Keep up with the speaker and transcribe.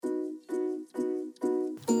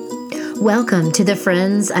Welcome to the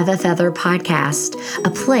Friends of a Feather podcast,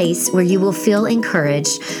 a place where you will feel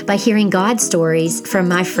encouraged by hearing God's stories from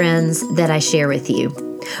my friends that I share with you.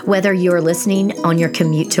 Whether you're listening on your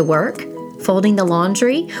commute to work, folding the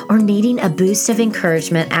laundry, or needing a boost of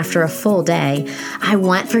encouragement after a full day, I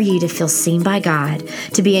want for you to feel seen by God,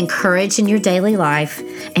 to be encouraged in your daily life,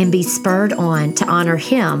 and be spurred on to honor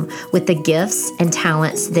Him with the gifts and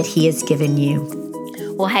talents that He has given you.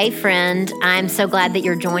 Well, hey, friend, I'm so glad that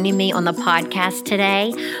you're joining me on the podcast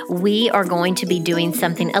today. We are going to be doing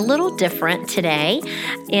something a little different today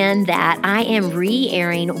in that I am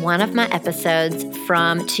re-airing one of my episodes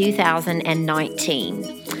from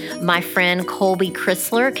 2019. My friend Colby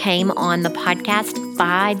Chrysler came on the podcast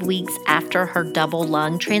 5 weeks after her double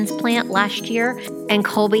lung transplant last year. And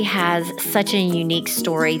Colby has such a unique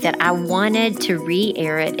story that I wanted to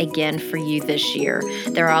re-air it again for you this year.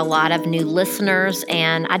 There are a lot of new listeners,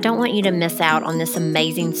 and I don't want you to miss out on this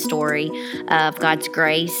amazing story of God's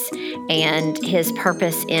grace and His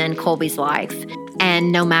purpose in Colby's life.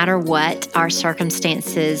 And no matter what our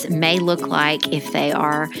circumstances may look like, if they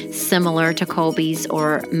are similar to Colby's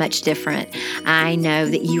or much different, I know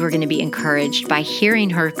that you are going to be encouraged by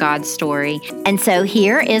hearing her God story. And so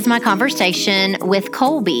here is my conversation with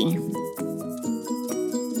Colby.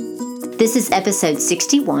 This is episode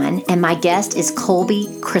 61, and my guest is Colby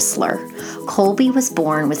Chrysler. Colby was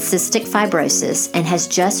born with cystic fibrosis and has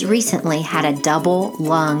just recently had a double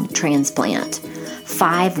lung transplant.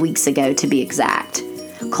 5 weeks ago, to be exact.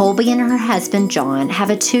 Colby and her husband, John, have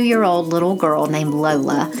a 2-year-old little girl named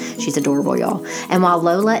Lola. She's adorable, y'all. And while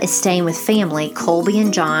Lola is staying with family, Colby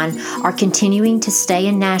and John are continuing to stay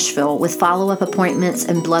in Nashville with follow-up appointments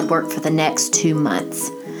and blood work for the next 2 months.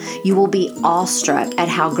 You will be awestruck at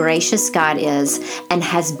how gracious God is and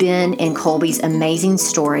has been in Colby's amazing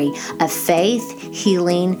story of faith,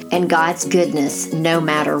 healing, and God's goodness no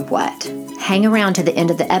matter what. Hang around to the end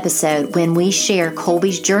of the episode when we share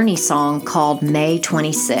Colby's journey song called May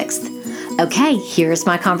 26th. Okay, here's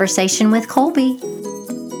my conversation with Colby.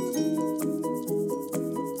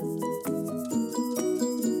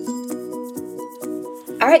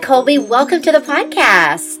 All right, Colby, welcome to the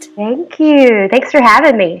podcast. Thank you. Thanks for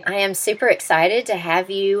having me. I am super excited to have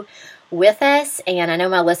you with us, and I know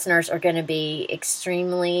my listeners are going to be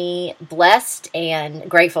extremely blessed and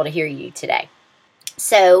grateful to hear you today.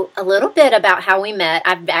 So a little bit about how we met.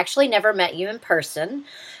 I've actually never met you in person,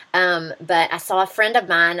 but I saw a friend of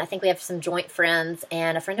mine. I think we have some joint friends,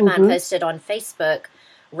 and a friend of mine posted on Facebook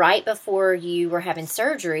right before you were having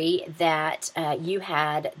surgery that you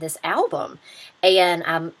had this album. And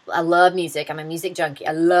I love music. I'm a music junkie.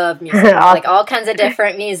 I love music, like all kinds of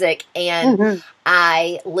different music. And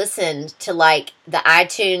I listened to like the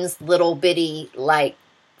iTunes little bitty like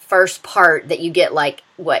first part that you get like,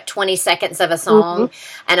 20 seconds of a song.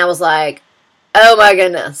 And I was like, oh my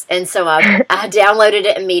goodness. And so I downloaded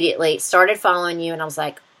it immediately, started following you, and I was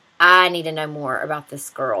like, I need to know more about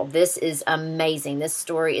this girl. This is amazing. This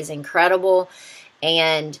story is incredible.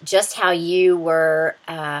 And just how you were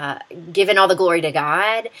giving all the glory to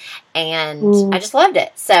God. And I just loved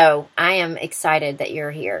it. So I am excited that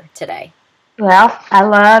you're here today. Well, I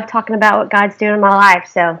love talking about what God's doing in my life,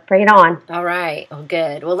 so bring it on. All right. Well,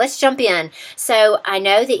 good. Well, let's jump in. So I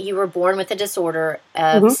know that you were born with a disorder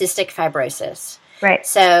of cystic fibrosis. Right.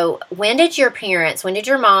 So when did your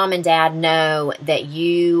mom and dad know that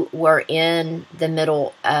you were in the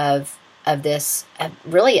middle of this,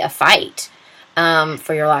 really a fight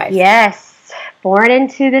for your life? Yes. Born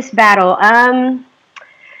into this battle.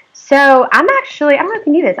 So I'm actually, I don't know if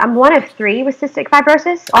you knew this, I'm one of 3 with cystic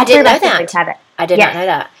fibrosis. I didn't know that. Have it. I did not know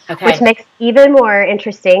that. Okay. Which makes it even more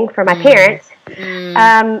interesting for my parents.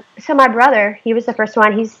 So my brother, he was the first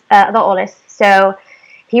one. He's the oldest. So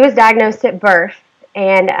he was diagnosed at birth.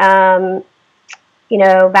 And, back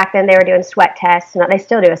then they were doing sweat tests. And they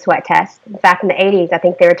still do a sweat test. Back in the 80s, I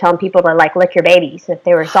think they were telling people to, like, lick your babies. If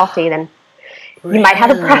they were salty, then really? You might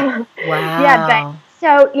have a problem. Wow. Yeah, but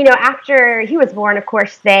so, after he was born, of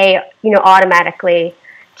course, they, automatically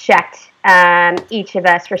checked each of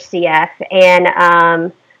us for CF.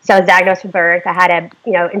 And so I was diagnosed with birth. I had a,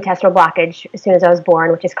 intestinal blockage as soon as I was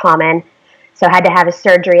born, which is common. So I had to have a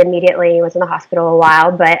surgery immediately. I was in the hospital a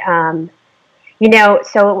while. But,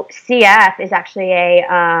 so CF is actually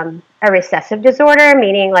a recessive disorder,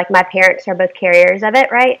 meaning like my parents are both carriers of it,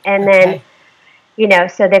 right? And then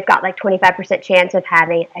so they've got like 25% chance of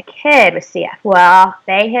having a kid with CF. Well,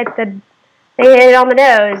 they hit it on the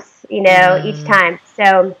nose, each time.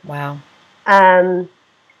 So, wow.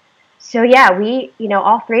 So yeah, we,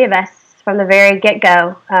 all 3 of us from the very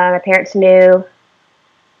get-go, my parents knew,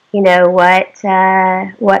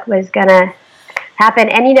 what was gonna happen.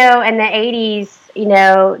 And, in the 80s,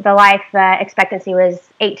 the life expectancy was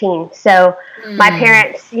 18. So my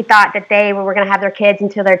parents, thought that they were going to have their kids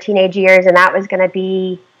until their teenage years, and that was going to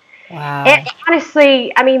be... Wow.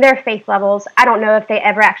 Honestly, their faith levels, I don't know if they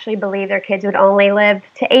ever actually believed their kids would only live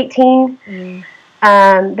to 18.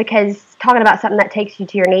 Because talking about something that takes you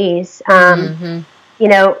to your knees,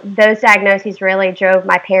 those diagnoses really drove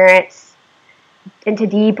my parents into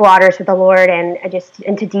deep waters with the Lord, and just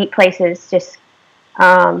into deep places. Just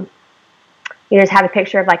have a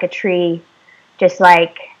picture of like a tree, just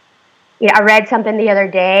like, I read something the other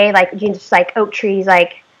day, like just like oak trees,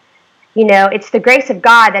 like, it's the grace of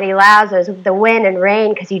God that He allows us the wind and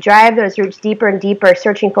rain, because He drives those roots deeper and deeper,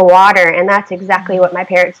 searching for water, and that's exactly what my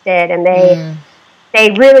parents did, and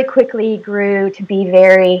they really quickly grew to be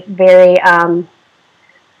very, very,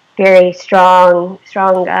 very strong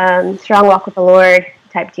walk with the Lord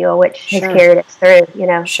type deal, which has carried us through,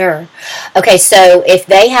 Sure. Okay, so if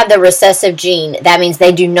they have the recessive gene, that means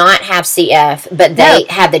they do not have CF, but they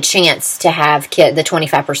have the chance to have the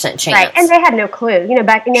 25% chance. Right, and they had no clue,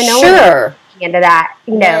 back then, no one was into that,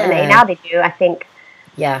 and now they do, I think.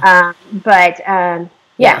 Yeah. So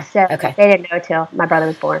they didn't know till my brother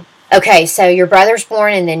was born. Okay, so your brother's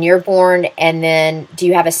born, and then you're born, and then do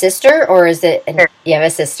you have a sister, or is it? You have a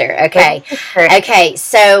sister. Okay. Okay.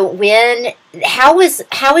 So how was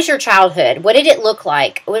your childhood? What did it look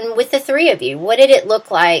like with the three of you? What did it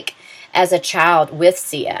look like as a child with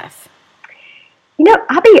CF?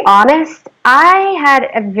 I'll be honest. I had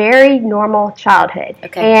a very normal childhood,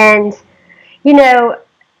 and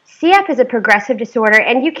CF is a progressive disorder,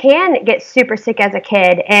 and you can get super sick as a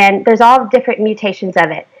kid, and there's all different mutations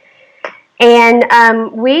of it. And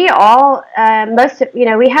we all,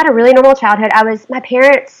 we had a really normal childhood. My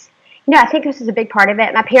parents, I think this is a big part of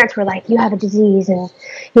it. My parents were like, you have a disease, and,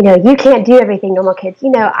 you can't do everything normal kids.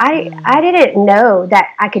 I didn't know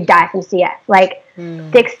that I could die from CF. Like,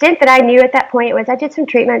 the extent that I knew at that point was I did some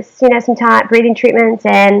treatments, some breathing treatments,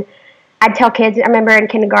 and I'd tell kids, I remember in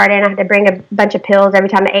kindergarten, I had to bring a bunch of pills every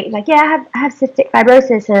time I ate. Like, I have cystic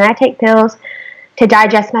fibrosis, and I take pills to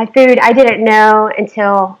digest my food. I didn't know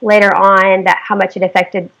until later on that how much it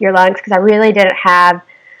affected your lungs, because I really didn't have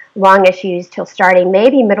lung issues till starting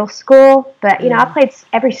maybe middle school. But, I played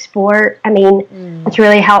every sport. It's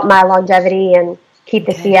really helped my longevity and keep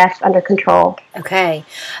the CF under control. Okay.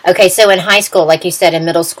 So in high school, like you said, in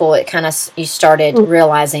middle school, it kind of, you started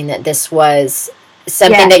realizing that this was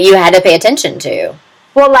something that you had to pay attention to.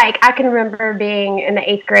 Well, like, I can remember being in the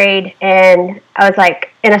 8th grade, and I was, like,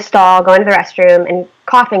 in a stall going to the restroom and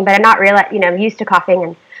coughing, but I'm not really, I'm used to coughing.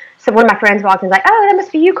 And so one of my friends walked in and was like, oh, that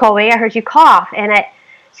must be you, Colby. I heard you cough. And it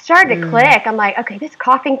started to click. I'm like, okay, this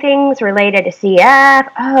coughing thing's related to CF.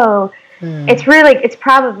 Oh, it's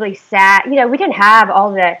probably sad. We didn't have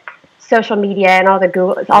all the social media and all the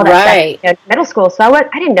Google, all that stuff in middle school. So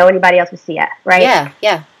I didn't know anybody else with CF, right?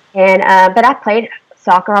 Yeah. And, but I played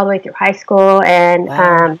soccer all the way through high school, and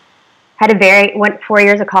went 4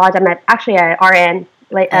 years of college. I'm actually a RN,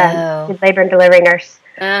 labor and delivery nurse.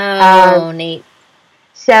 Neat.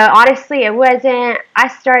 So honestly, I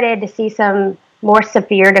started to see some more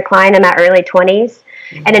severe decline in my early 20s.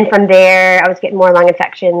 And then from there, I was getting more lung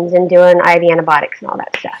infections and doing IV antibiotics and all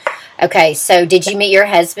that stuff. Okay, so did you meet your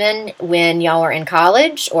husband when y'all were in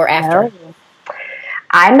college or after? No.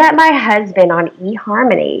 I met my husband on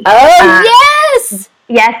eHarmony. Oh, yes!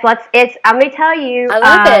 Yes, let me tell you. I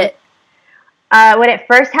love it. When it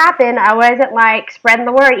first happened, I wasn't like spreading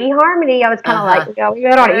the word eHarmony. I was kind of like, we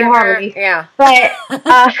went on eHarmony. Yeah.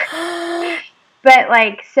 But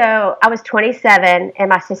like, so I was 27, and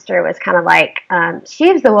my sister was kind of like,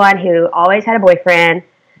 she was the one who always had a boyfriend.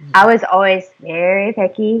 I was always very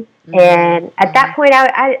picky, and at that point,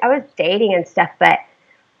 I was dating and stuff, but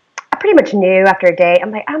I pretty much knew after a date. I'm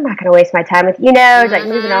like, I'm not going to waste my time with like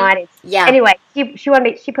moving on. Anyway, she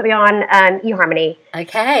put me on eHarmony.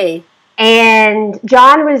 Okay. And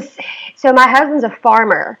John so my husband's a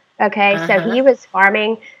farmer. Okay, so he was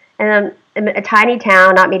farming in a tiny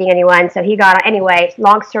town, not meeting anyone. So he got, anyway,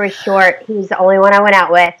 long story short, he was the only one I went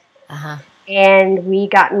out with. And we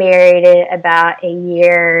got married about a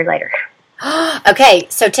year later. Okay,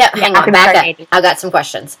 so hang on, back up. I got some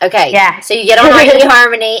questions. Okay, so you get on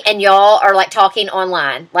eHarmony, and y'all are like talking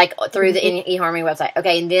online, like through the eHarmony website.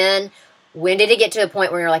 Okay, and then when did it get to a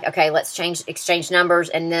point where you're like, okay, let's exchange numbers,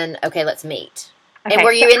 and then okay, let's meet? Okay, and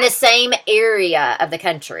were you in the same area of the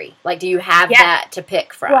country? Like, do you have that to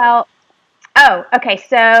pick from? Well, okay,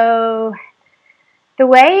 so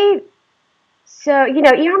eHarmony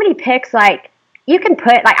picks like you can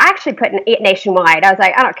put, like, I actually put nationwide. I was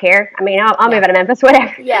like, I don't care. I mean, I'll move out of Memphis,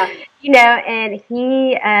 whatever. Yeah. And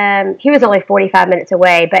he was only 45 minutes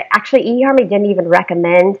away, but actually eHarmony didn't even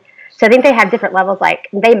recommend. So I think they have different levels. Like,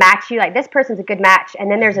 they match you, like, this person's a good match. And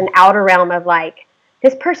then there's an outer realm of, like,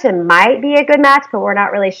 this person might be a good match, but we're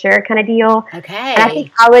not really sure kind of deal. Okay. And I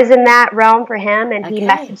think I was in that realm for him, and he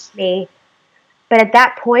messaged me. But at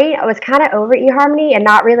that point, I was kind of over eHarmony and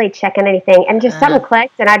not really checking anything. And just something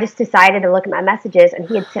clicked, and I just decided to look at my messages. And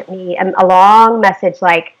he had sent me a long message,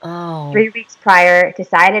 like 3 weeks prior,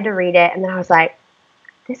 decided to read it. And then I was like,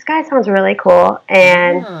 this guy sounds really cool.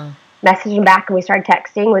 And messaged him back, and we started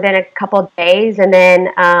texting within a couple of days. And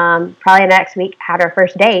then probably the next week, had our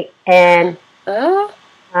first date. And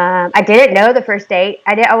I didn't know the first date.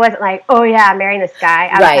 I wasn't like, oh, yeah, I'm marrying this guy.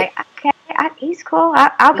 I was like, okay. He's cool.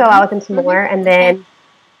 I'll go out with him some more. And then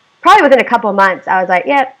probably within a couple of months, I was like,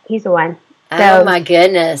 yep, he's the one. So, oh, my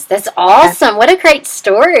goodness. That's awesome. What a great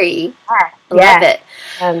story. Love it.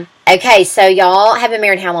 Okay, so y'all have been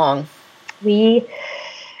married how long? We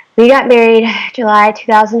got married July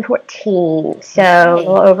 2014, so a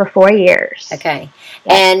little over 4 years. Okay.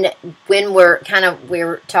 And when we're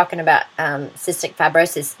talking about cystic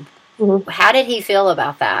fibrosis, how did he feel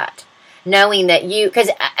about that? Knowing that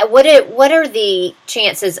because what are the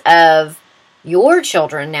chances of your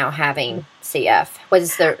children now having CF?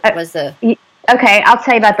 Okay, I'll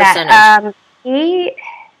tell you about that.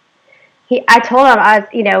 I told him, I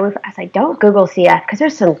was like, don't Google CF because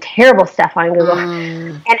there's some terrible stuff on Google.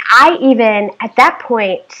 And I even, at that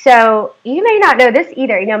point, so you may not know this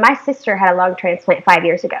either. My sister had a lung transplant 5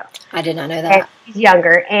 years ago. I did not know that. And she's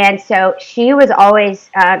younger. And so she was always,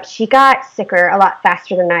 she got sicker a lot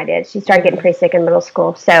faster than I did. She started getting pretty sick in middle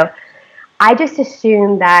school. So I just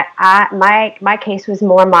assumed that my case was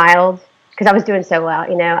more mild because I was doing so well.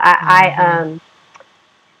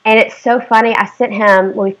 And it's so funny. I sent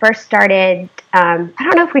him, when we first started, I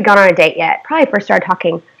don't know if we'd gone on a date yet. Probably first started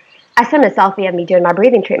talking. I sent him a selfie of me doing my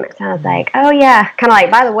breathing treatments. And I was like, oh, yeah. Kind of like,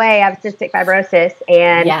 by the way, I have cystic fibrosis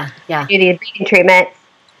and do these breathing treatments.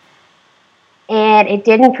 And it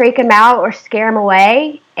didn't freak him out or scare him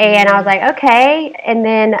away. And I was like, okay. And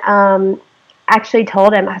then actually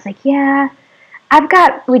told him, I was like, yeah.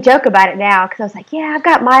 We joke about it now because I was like, yeah, I've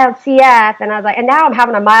got mild CF. And I was like, and now I'm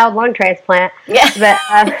having a mild lung transplant. Yeah. But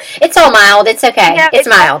it's all mild. It's okay. It's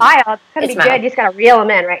mild. It's going to be good. You just got to reel them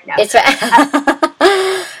in right now.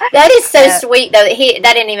 That is so sweet, though.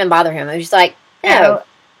 That didn't even bother him. It was just like, no,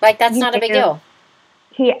 like that's not a big deal.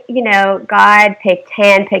 He, God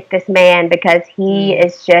handpicked this man because he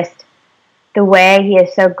is just the way he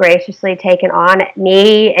has so graciously taken on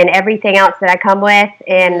me and everything else that I come with.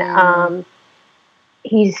 And,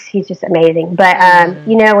 he's just amazing. But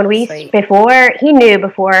when we he knew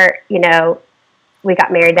before we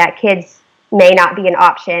got married that kids may not be an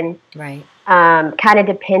option, right? Kind of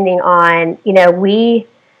depending on we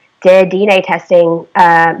did DNA testing,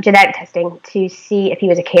 genetic testing to see if he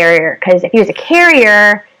was a carrier, because if he was a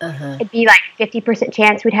carrier it'd be like 50%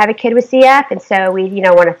 chance we'd have a kid with CF, and so we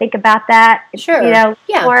want to think about that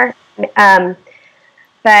more.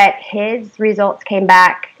 But his results came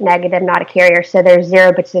back negative, not a carrier. So there's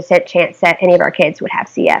 0% chance that any of our kids would have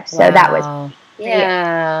CF. So that was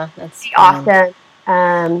that's awesome.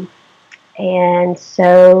 And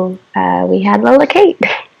so we had Lola Kate.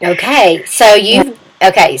 Okay, so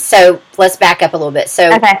so let's back up a little bit.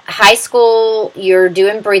 So high school, you're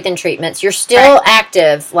doing breathing treatments. You're still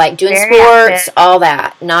active, like doing sports, all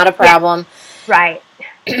that. Not a problem. Yeah. Right.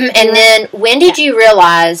 And then when did you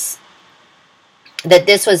realize that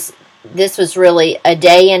this was really a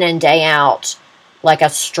day in and day out, like a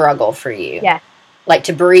struggle for you? Yeah. Like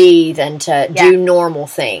to breathe and to do normal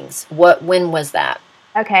things. When was that?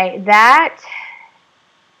 Okay, that,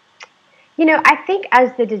 I think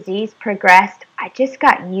as the disease progressed, I just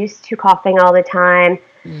got used to coughing all the time,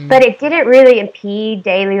 but it didn't really impede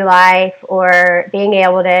daily life or being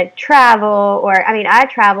able to travel I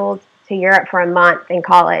traveled to Europe for a month in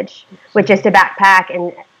college with just a backpack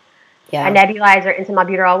and a nebulizer and some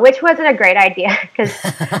albuterol, which wasn't a great idea because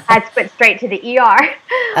I went straight to the ER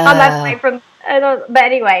on my flight from. But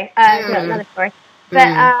anyway, another story.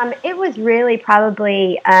 But it was really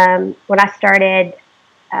probably when I started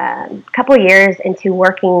a couple years into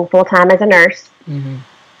working full time as a nurse,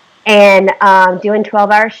 and doing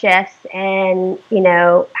 12-hour shifts, and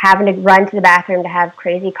having to run to the bathroom to have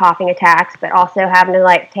crazy coughing attacks, but also having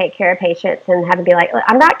to take care of patients and having to be like,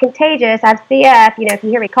 I'm not contagious, I have CF, if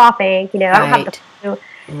you hear me coughing, I don't have the flu.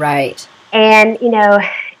 Right. And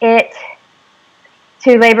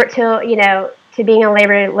to being on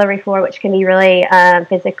labor and delivery floor, which can be really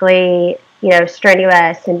physically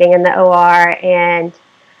strenuous, and being in the OR and,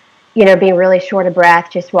 being really short of breath,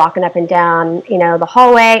 just walking up and down, the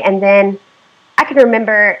hallway. And then I can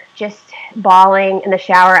remember just bawling in the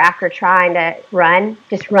shower after trying to run,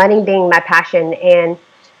 just running being my passion, and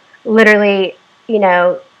literally,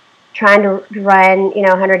 trying to run,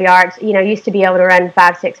 100 yards, used to be able to run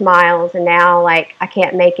 5-6 miles. And now, like, I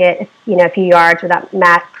can't make it, a few yards without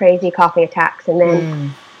crazy coughing attacks. And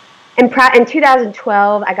then in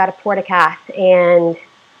 2012, I got a portacath and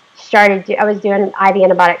I was doing IV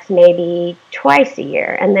antibiotics maybe twice a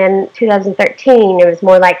year. And then 2013, it was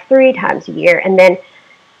more like 3 times a year. And then,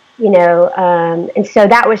 and so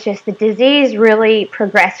that was just, the disease really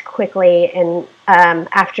progressed quickly. And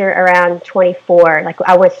after around 24, like,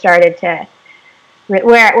 I started to,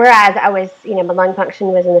 whereas I was, my lung function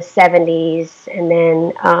was in the 70s. And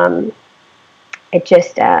then I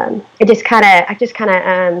just kind of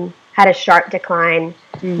had a sharp decline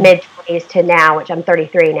mid-20s to now, which I'm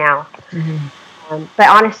 33 now. But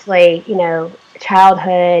honestly,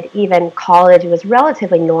 childhood, even college, was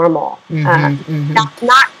relatively normal.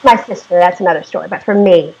 Not my sister, that's another story, but for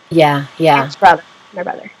me. Yeah. My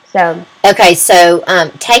brother. So okay, so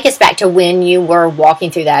take us back to when you were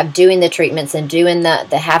walking through that, doing the treatments and doing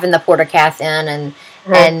the having the portacath in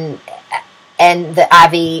and the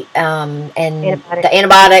IV and the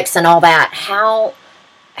antibiotics and all that. How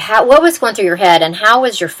what was going through your head, and how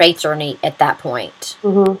was your faith journey at that point?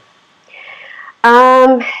 That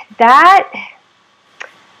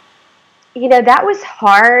was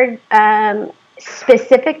hard,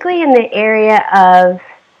 specifically in the area of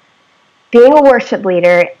being a worship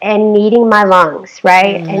leader and needing my lungs,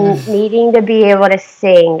 right? And needing to be able to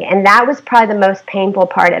sing. And that was probably the most painful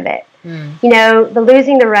part of it. The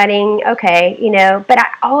losing the running, okay, but I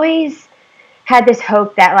always had this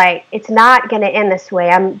hope that, like, it's not going to end this way.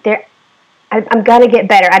 I'm going to get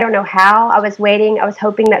better. I don't know how. I was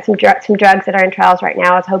hoping that some drugs that are in trials right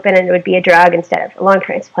now, I was hoping it would be a drug instead of a lung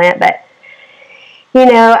transplant. But,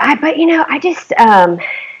 I've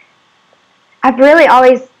really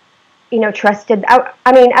always, trusted.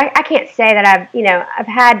 I can't say that I've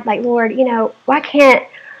had, like, Lord, why can't,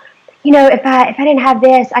 if I didn't have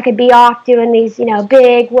this, I could be off doing these,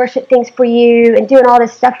 big worship things for you and doing all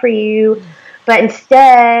this stuff for you. But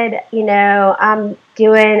instead, I'm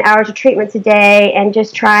doing hours of treatments a day and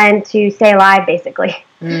just trying to stay alive, basically.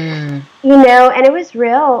 And it was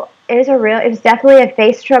real. It was definitely a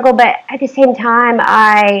faith struggle. But at the same time,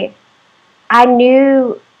 I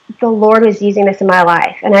knew the Lord was using this in my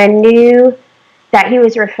life. And I knew that He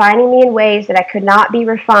was refining me in ways that I could not be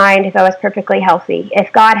refined if I was perfectly healthy.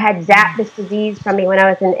 If God had zapped this disease from me when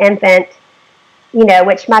I was an infant,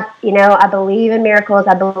 which I believe in miracles,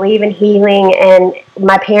 I believe in healing, and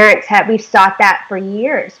my parents we've sought that for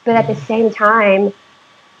years. But at the same time,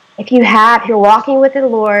 if you're walking with the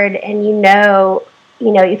Lord and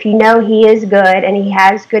if He is good and He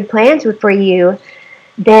has good plans for you,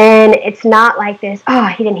 then it's not like this, oh,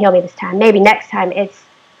 He didn't heal me this time, maybe next time. It's,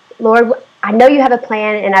 Lord, I know You have a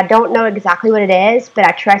plan, and I don't know exactly what it is, but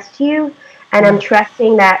I trust You. And I'm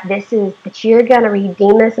trusting that You're going to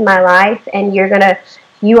redeem this in my life, and you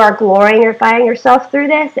are glorifying Yourself through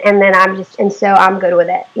this. And then so I'm good with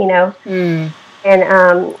it, And,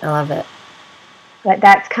 I love it. But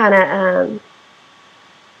that's kind of,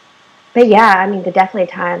 but yeah, there definitely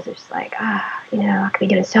times it's like, I could be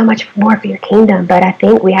doing so much more for Your kingdom. But I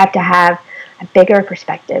think we have to have a bigger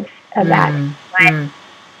perspective of that.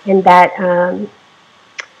 And that,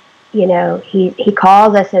 He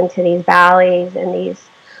calls us into these valleys and these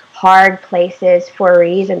hard places for a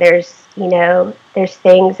reason. There's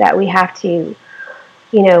things that we have to,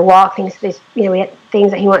 walk, we have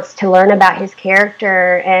things that He wants to learn about His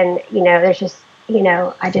character. And, there's just,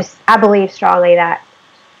 I believe strongly that,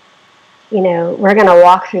 we're going to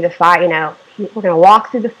walk through the fire, we're going to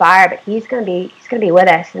walk through the fire, but He's going to be with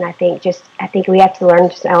us. And I think we have to learn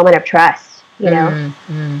just an element of trust,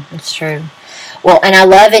 It's true. Well, and I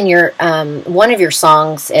love in your one of your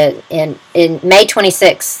songs in May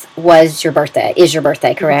 26th is your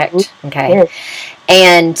birthday, correct? Okay. Yes.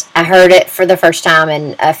 And I heard it for the first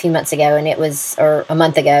time a few months ago, or a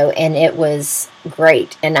month ago, and it was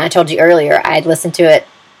great. And I told you earlier, I'd listened to it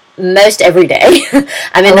most every day.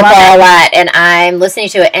 I'm in the car a lot, and I'm listening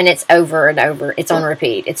to it, and it's over and over. It's on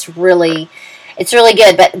repeat. It's really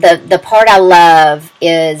good. But the part I love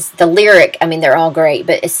is the lyric. They're all great,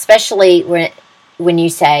 but especially when you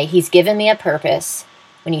say, He's given me a purpose.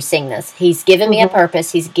 When you sing this, He's given me a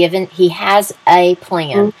purpose. He has a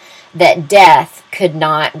plan that death could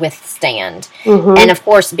not withstand. And of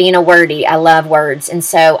course, being a wordie, I love words. And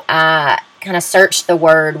so kind of searched the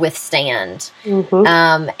word withstand.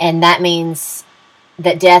 Mm-hmm. And that means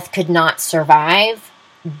that death could not survive,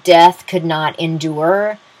 death could not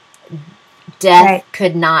endure, death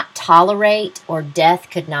could not tolerate, or death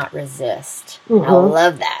could not resist. Mm-hmm. I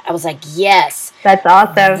love that. I was like, yes. That's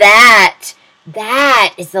awesome.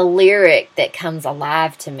 That is the lyric that comes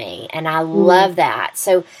alive to me. And I love that.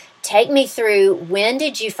 So take me through, when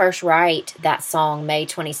did you first write that song, May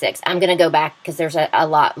 26th? I'm going to go back because there's a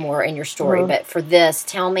lot more in your story. But for this,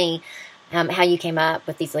 tell me how you came up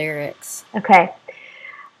with these lyrics. Okay.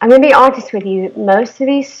 I'm going to be honest with you. Most of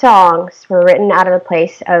these songs were written out of a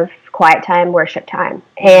place of quiet time, worship time.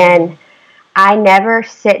 And I never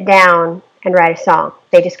sit down and write a song.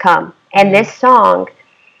 They just come. And this song,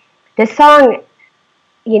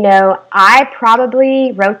 you know, I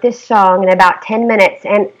probably wrote this song in about 10 minutes.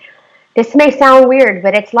 And this may sound weird,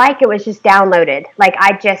 but it's like it was just downloaded. Like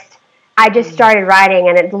I just started writing,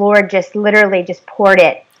 and the Lord just literally just poured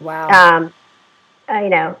it. Wow. You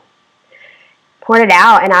know, poured it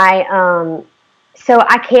out. And so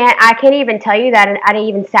I can't even tell you that. And I didn't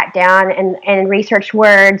even sat down and research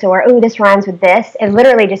words or, oh, this rhymes with this. It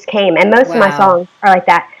literally just came. And most of my songs are like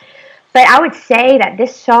that. But I would say that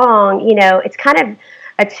this song, you know, it's kind of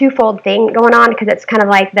a twofold thing going on, because it's kind of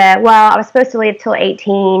like I was supposed to live till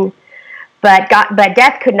 18, but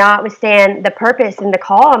death could not withstand the purpose and the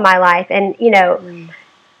call in my life. And, you know,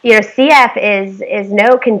 CF is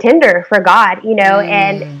no contender for God, you know,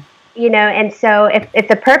 and, you know, and so if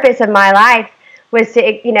the purpose of my life was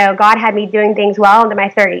to, you know, God had me doing things well into my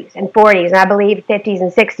 30s and 40s, and I believe 50s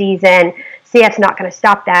and 60s, and CF's not going to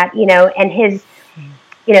stop that, you know, and his,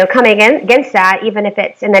 you know, coming against that, even if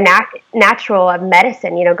it's in the natural of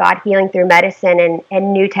medicine, you know, God healing through medicine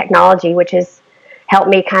and new technology, which has helped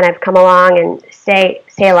me kind of come along and stay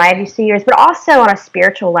alive these 2 years, but also on a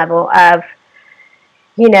spiritual level of,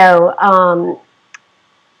 even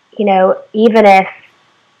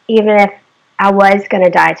if I was going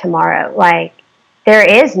to die tomorrow, like, there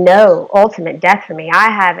is no ultimate death for me.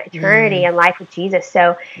 I have eternity and life with Jesus.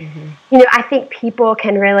 So, you know, I think people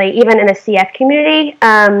can really, even in the CF community,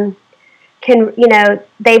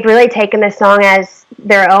 they've really taken this song as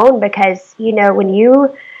their own, because, you know, when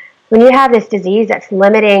you have this disease that's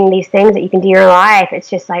limiting these things that you can do in your life, it's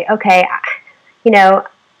just like, okay, you know,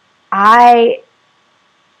 my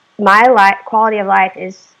quality of life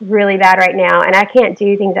is really bad right now, and I can't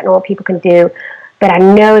do things that normal people can do. But I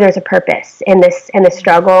know there's a purpose in this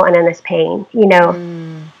struggle and in this pain, you know,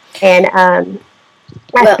 and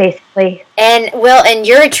that's basically. And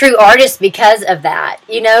you're a true artist because of that,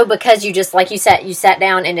 you know, because you just, like you sat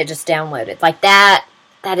down and it just downloaded like that.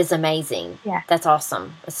 That is amazing. Yeah, that's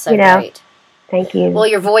awesome. It's so great. Thank you. Well,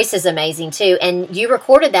 your voice is amazing too, and you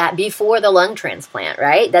recorded that before the lung transplant,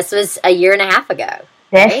 right? This was a year and a half ago.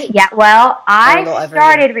 Right? Yeah. Well, I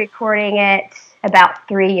started recording it about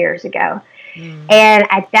 3 years ago. And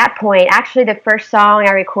at that point, actually the first song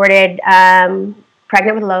I recorded,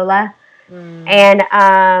 Pregnant with Lola,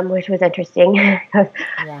 and which was interesting.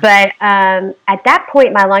 But at that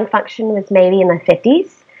point, my lung function was maybe in the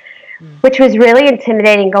 50s, which was really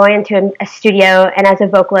intimidating, going into a studio and as a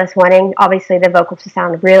vocalist wanting, obviously, the vocals to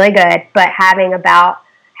sound really good, but having about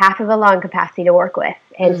half of a lung capacity to work with.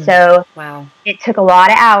 And so it took a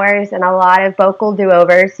lot of hours and a lot of vocal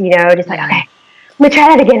do-overs, you know, just like, okay, I'm going to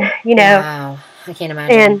try that again, you know. Wow, I can't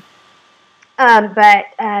imagine. And,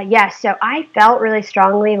 so I felt really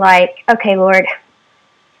strongly like, okay, Lord,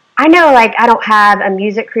 I know, like, I don't have a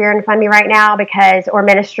music career in front of me right now or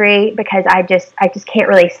ministry, because I just can't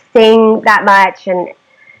really sing that much.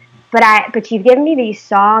 But you've given me these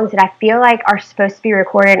songs that I feel like are supposed to be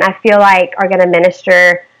recorded, and I feel like are going to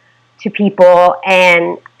minister to people.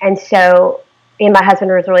 And so, and my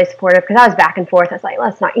husband was really supportive, because I was back and forth. I was like,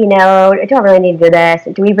 let's not, you know, do I really need to do this?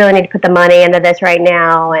 Do we really need to put the money into this right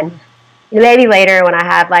now? And maybe later when I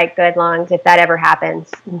have like good lungs, if that ever happens,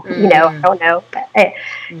 you know, I don't know,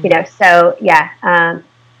 you know, so yeah.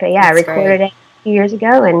 But yeah, I recorded it a few years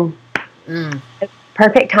ago, and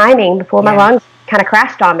perfect timing before my lungs kind of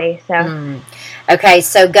crashed on me. So. Okay,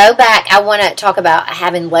 so go back. I want to talk about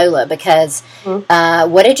having Lola, because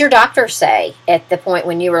what did your doctor say at the point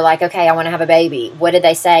when you were like, okay, I want to have a baby? What did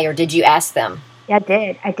they say, or did you ask them? Yeah,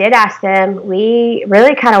 I did ask them. We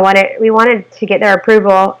really kind of wanted to get their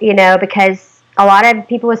approval, you know, because a lot of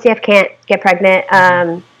people with CF can't get pregnant.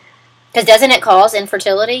 Because doesn't it cause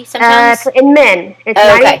infertility sometimes? In men. It's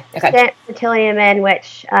 90% fertility in men,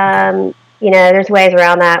 which, you know, there's ways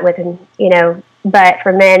around that with, you know, but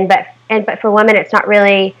for men, but for women, it's not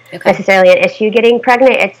really necessarily an issue getting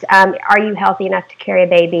pregnant. It's, are you healthy enough to carry a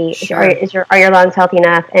baby? Sure. Are your lungs healthy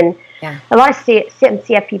enough? And a lot of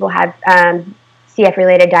CF people have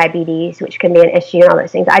CF-related diabetes, which can be an issue and all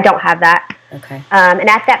those things. I don't have that. Okay. And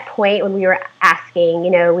at that point, when we were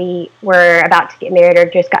asking, we were about to get married or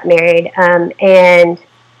just got married, and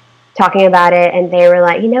talking about it, and they were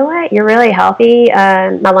like, you know what, you're really healthy.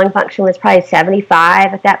 My lung function was probably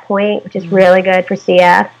 75 at that point, which is really good for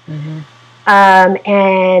CF.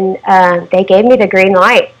 And they gave me the green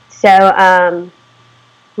light. So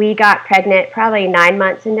we got pregnant probably 9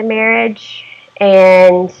 months into marriage,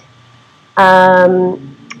 and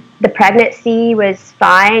the pregnancy was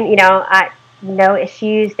fine. No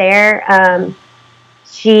issues there.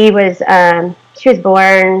 She was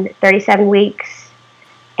born 37 weeks,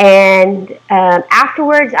 and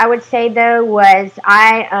afterwards, I would say though, was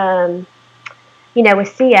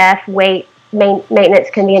with CF, weight maintenance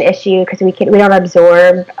can be an issue because we don't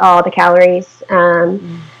absorb all the calories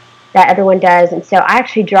that everyone does, and so I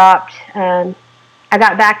actually dropped. I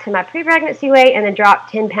got back to my pre-pregnancy weight and then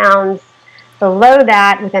dropped 10 pounds below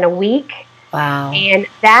that within a week. Wow. And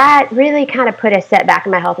that really kind of put a setback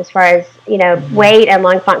in my health as far as, weight and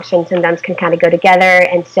lung function sometimes can kind of go together.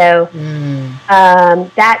 And so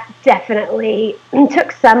that definitely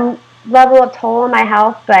took some level of toll on my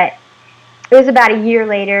health. But it was about a year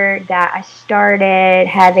later that I started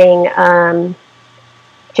having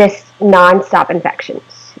just nonstop infections.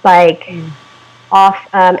 And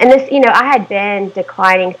this, I had been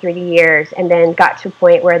declining through the years, and then got to a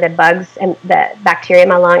point where the bugs and the bacteria in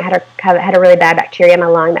my lung had a really bad bacteria in my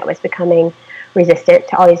lung that was becoming resistant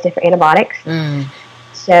to all these different antibiotics.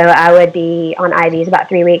 So I would be on IVs about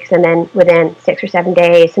 3 weeks, and then within 6 or 7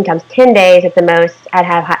 days, sometimes 10 days at the most, I'd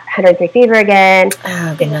have 103 fever again.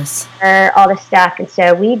 Oh, goodness. All this stuff. And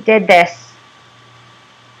so we did this.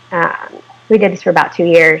 For about 2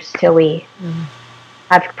 years till we.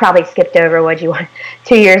 I've probably skipped over 2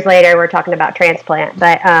 years later, we're talking about transplant,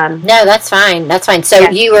 but no, that's fine. That's fine.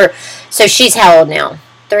 So so she's how old now?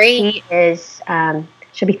 3? She is.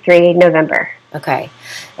 She'll be 3 in November. Okay.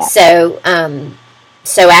 Yeah.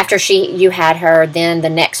 So after you had her, then the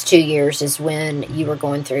next 2 years is when you were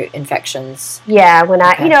going through infections. Yeah, when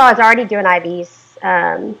I was already doing IVs.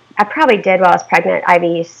 I probably did while I was pregnant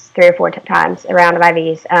IVs 3 or 4 times, a round of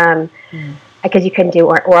IVs. Because you couldn't do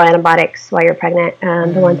oral antibiotics while you're pregnant,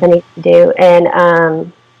 the ones I needed to do.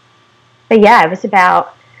 And, but yeah, it was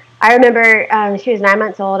about, I remember she was 9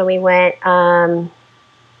 months old, and we went, John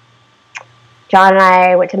and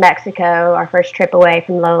I went to Mexico, our first trip away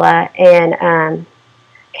from Lola, and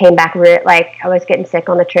came back, I was getting sick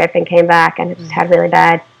on the trip and came back and just had really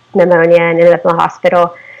bad pneumonia and ended up in the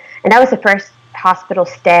hospital. And that was the first hospital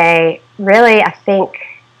stay. Really, I think,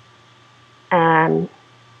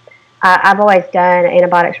 I've always done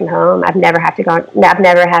antibiotics from home.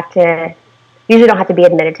 Usually don't have to be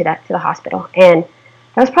admitted to the hospital. And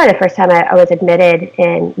that was probably the first time I was admitted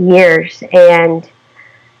in years. And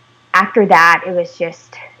after that, it was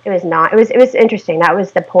interesting. That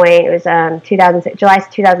was the point. It was July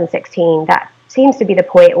 2016. That seems to be the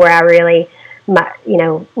point where I really,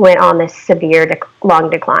 went on this severe long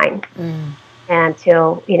decline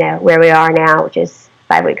until, where we are now, which is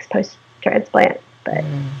 5 weeks post-transplant. But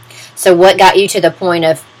so what got you to the point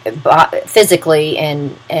of physically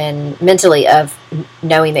and mentally of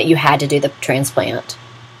knowing that you had to do the transplant?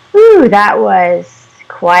 Ooh, that was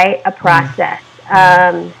quite a process.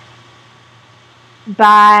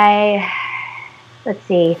 By, let's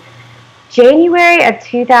see, January of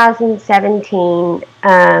 2017,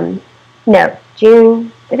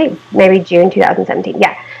 June, I think maybe June 2017.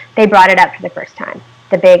 Yeah, they brought it up for the first time.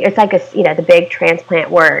 It's like the big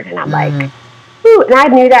transplant word. And I'm like, ooh, and I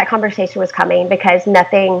knew that conversation was coming because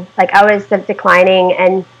nothing, I was declining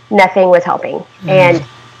and nothing was helping. And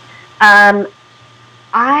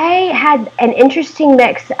I had an interesting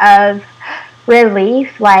mix of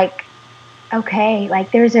relief, okay,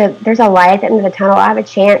 there's a light at the end of the tunnel. I have a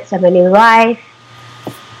chance of a new life.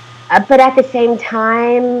 But at the same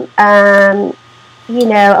time, a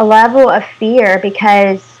level of fear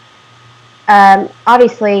because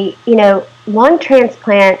obviously, lung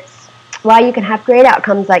transplants, while you can have great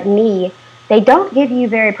outcomes like me, they don't give you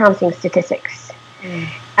very promising statistics.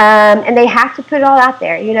 And they have to put it all out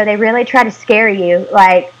there. They really try to scare you,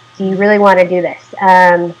 do you really want to do this?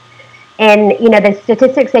 And, the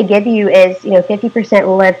statistics they give you is, 50%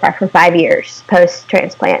 will live for 5 years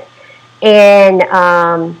post-transplant. And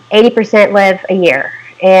 80% live a year.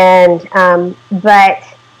 And, but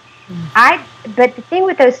the thing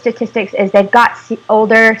with those statistics is they've got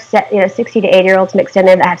older, 60 to 80-year-olds mixed in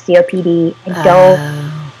there that have COPD and don't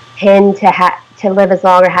tend to live as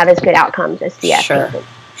long or have as good outcomes as CF patients.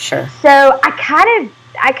 Sure. So I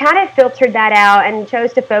I kind of filtered that out and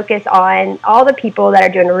chose to focus on all the people that are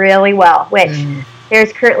doing really well, which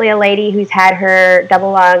there's currently a lady who's had her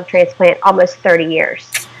double lung transplant almost 30 years.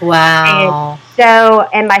 Wow. And so,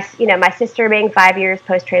 and my sister being 5 years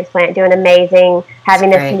post-transplant, doing amazing, having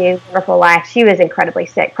this new wonderful life. She was incredibly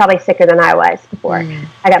sick, probably sicker than I was before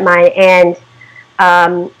I got mine. And, I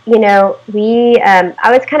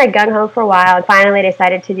was kind of gung-ho for a while and finally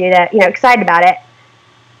decided to do that, excited about it,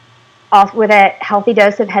 off with a healthy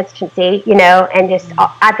dose of hesitancy, and just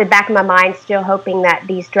at the back of my mind, still hoping that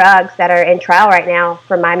these drugs that are in trial right now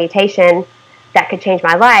for my mutation that could change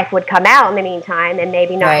my life would come out in the meantime and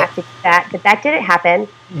maybe not have to do that. But that didn't happen.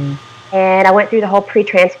 And I went through the whole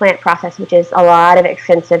pre-transplant process, which is a lot of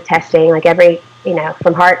extensive testing, like every,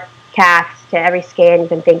 from heart caths to every scan you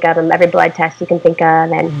can think of, and every blood test you can think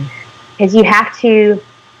of. And because you have to,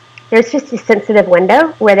 there's just a sensitive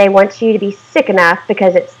window where they want you to be sick enough,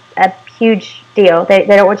 because it's a huge deal. They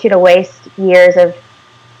don't want you to waste years of,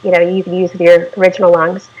 you could use with your original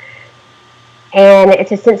lungs. And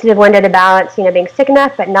it's a sensitive window to balance, being sick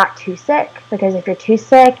enough but not too sick, because if you're too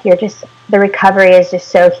sick, the recovery is just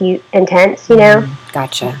so intense,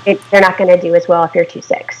 Gotcha. They're not going to do as well if you're too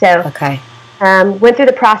sick. So went through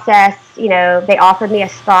the process. They offered me a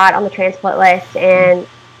spot on the transplant list, and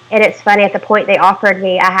it's funny, at the point they offered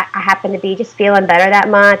me, I happened to be just feeling better that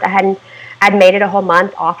month. I'd made it a whole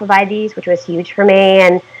month off of IVs, which was huge for me,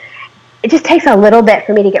 and it just takes a little bit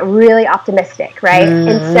for me to get really optimistic, right?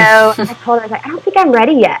 And so I told her, I was like, I don't think I'm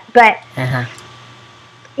ready yet. But, a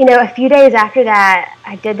few days after that,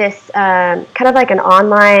 I did this kind of like an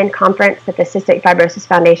online conference that the Cystic Fibrosis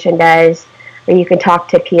Foundation does, where you can talk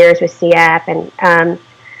to peers with CF. And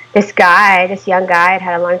this young guy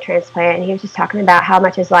had a lung transplant, and he was just talking about how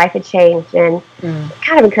much his life had changed, and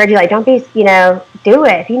kind of encourage you, like, don't be, do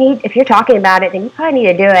it. If you're talking about it, then you probably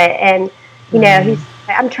need to do it. And, he's,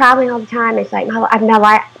 I'm traveling all the time. It's like,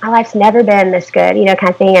 my life's never been this good, kind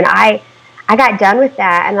of thing. And I got done with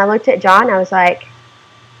that, and I looked at John, and I was like,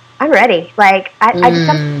 I'm ready. Like, I just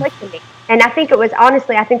something clicked to me. And I think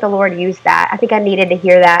the Lord used that. I think I needed to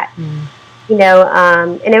hear that, and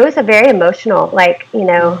it was a very emotional,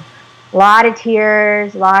 a lot of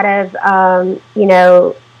tears, a lot of,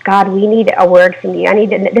 God, we need a word from you.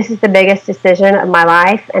 This is the biggest decision of my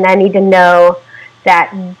life, and I need to know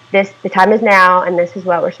that the time is now, and this is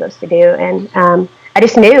what we're supposed to do. And I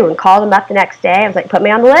just knew, and called him up the next day. I was like, put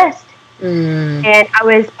me on the list. And I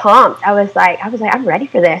was pumped. I was like, I'm ready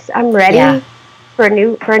for this. I'm ready for a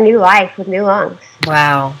new life with new lungs.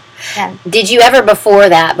 Wow. Yeah. Did you ever,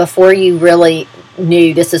 before you really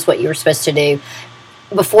knew this is what you were supposed to do,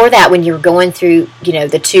 before that, when you were going through,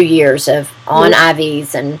 the 2 years of on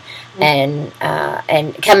IVs and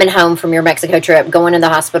coming home from your Mexico trip, going to the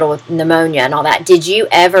hospital with pneumonia and all that, did you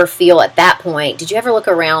ever feel at that point, did you ever look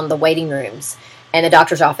around the waiting rooms and the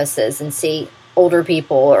doctor's offices and see older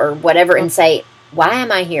people or whatever and say, why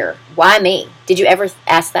am I here? Why me? Did you ever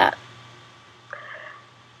ask that?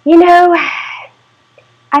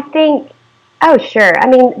 I think, oh, sure. I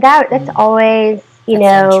mean, that's always,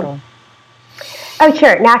 natural. Oh,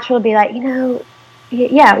 sure. Natural to be like,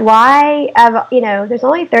 yeah, why, there's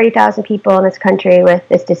only 30,000 people in this country with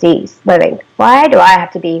this disease living. Why do I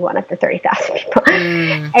have to be one of the 30,000 people?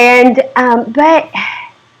 And, but,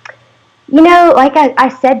 like I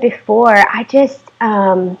said before, I just,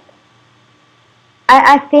 I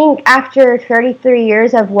think after 33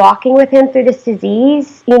 years of walking with him through this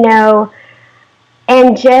disease,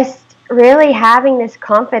 and just really having this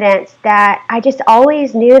confidence that I just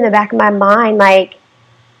always knew in the back of my mind, like,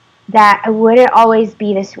 that I wouldn't always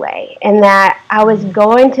be this way, and that I was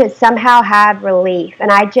going to somehow have relief. And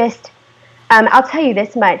I just, I'll tell you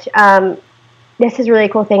this much. This is a really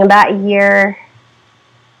cool thing. About a year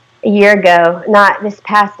ago, not this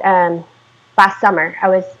past, last summer,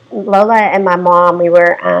 Lola and my mom, we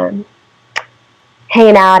were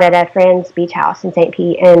hanging out at a friend's beach house in St.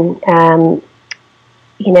 Pete, and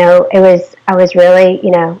I was really,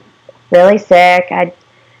 really sick. I'd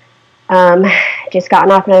just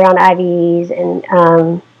gotten off another round of IVs,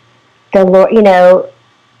 and the Lord,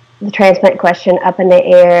 the transplant question up in the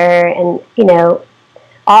air, and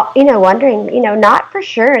wondering, not for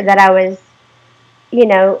sure that I was,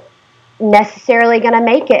 necessarily going to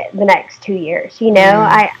make it the next 2 years.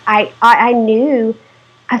 I knew.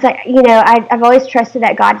 I was like, I've always trusted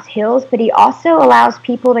that God heals, but He also allows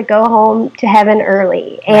people to go home to heaven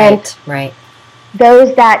early. And right.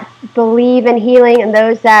 Those that believe in healing and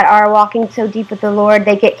those that are walking so deep with the Lord,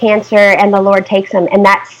 they get cancer and the Lord takes them. And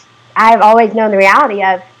I've always known the reality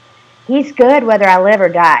of He's good whether I live or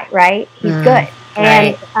die, right? He's good.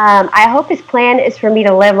 And I hope his plan is for me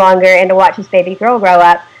to live longer and to watch his baby girl grow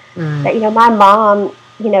up. But, my mom,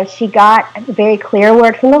 she got a very clear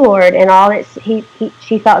word from the Lord, and all that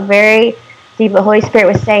she felt very deep. The Holy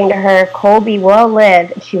Spirit was saying to her, Colby will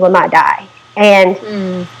live and she will not die.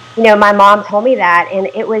 And, my mom told me that, and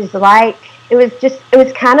it was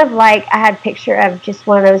kind of like I had a picture of just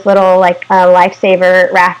one of those little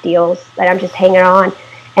lifesaver raft deals that I'm just hanging on.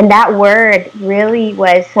 And that word really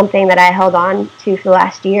was something that I held on to for the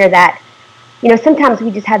last year, that, sometimes we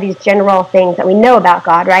just have these general things that we know about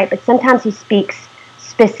God, right? But sometimes he speaks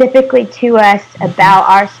specifically to us about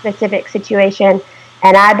our specific situation.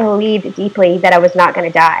 And I believed deeply that I was not going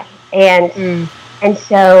to die. And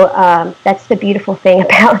so that's the beautiful thing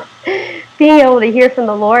about being able to hear from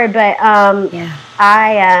the Lord. But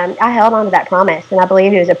I held on to that promise, and I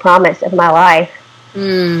believe it was a promise of my life.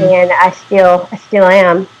 And I still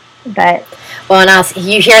am. But and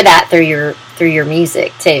you hear that through your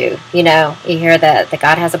music too. You hear that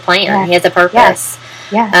God has a plan. He has a purpose.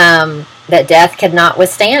 That death could not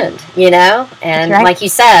withstand. And like you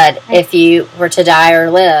said, if you were to die or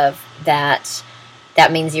live, that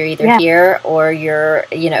means you're either here or you're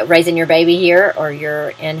raising your baby here or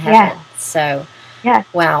you're in heaven. So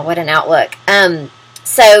wow, what an outlook.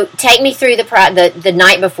 So take me through the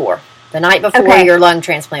night before. The night before your lung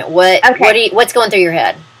transplant, what's going through your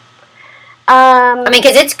head?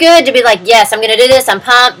 Because it's good to be like, yes, I'm going to do this. I'm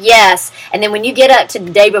pumped. Yes. And then when you get up to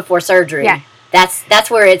the day before surgery,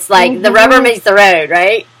 that's where it's like the rubber meets the road,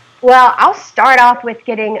 right? Well, I'll start off with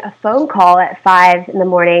getting a phone call at 5 in the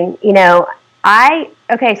morning. So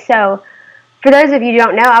for those of you who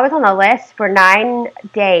don't know, I was on the list for 9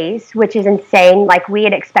 days, which is insane. Like, we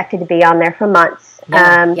had expected to be on there for months,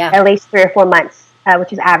 at least 3 or 4 months.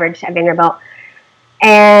 Which is average at Vanderbilt.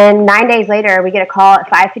 And 9 days later, we get a call at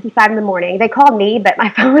 5:55 in the morning. They called me, but my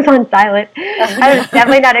phone was on silent. I was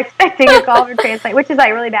definitely not expecting a call for transplant, which is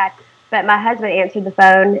really bad. But my husband answered the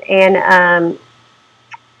phone, and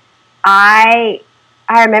I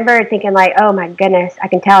remember thinking oh my goodness, I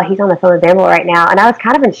can tell he's on the phone with Vanderbilt right now. And I was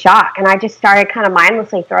kind of in shock, and I just started kind of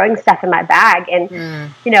mindlessly throwing stuff in my bag. And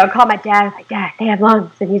I called my dad. I was like, Dad, they have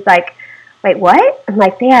lungs. And he's like, wait, what? I'm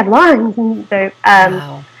like, they have lungs. And so,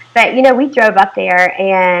 wow. But, we drove up there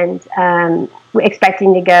and we're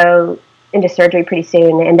expecting to go into surgery pretty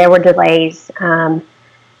soon. And there were delays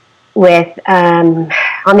with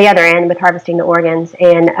on the other end with harvesting the organs.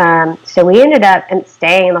 And so we ended up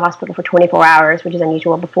staying in the hospital for 24 hours, which is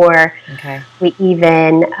unusual, before we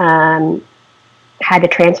even had the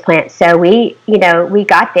transplant. So we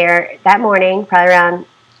got there that morning, probably around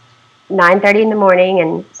 9:30 in the morning,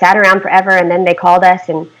 and sat around forever. And then they called us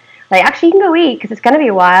and actually, you can go eat because it's going to be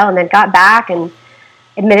a while. And then got back and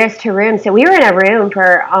admitted us to a room. So we were in a room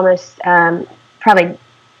for almost probably,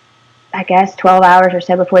 I guess, 12 hours or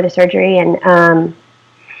so before the surgery. And I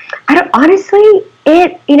don't honestly,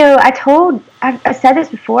 I said this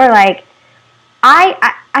before,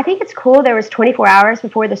 I think it's cool there was 24 hours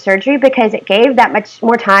before the surgery, because it gave that much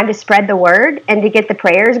more time to spread the word and to get the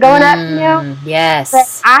prayers going up, Yes.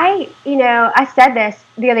 But I said this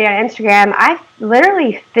the other day on Instagram. I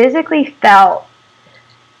literally physically felt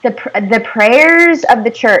the prayers of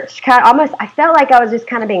the church. Kind of almost, I felt like I was just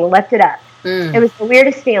kind of being lifted up. It was the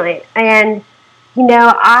weirdest feeling. And,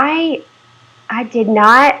 I did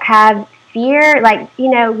not have fear. My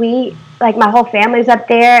whole family was up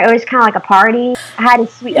there. It was kind of like a party. I had a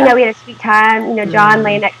sweet, we had a sweet time. John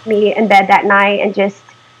lay next to me in bed that night, and just,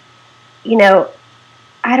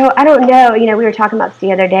 I don't know. We were talking about this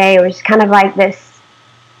the other day. It was just kind of like this,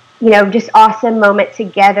 just awesome moment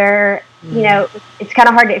together. It's kind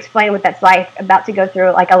of hard to explain what that's like, about to go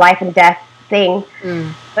through a life and death thing.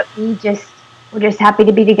 But we're just happy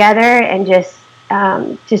to be together, and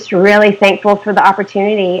just really thankful for the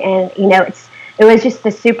opportunity. And, it was just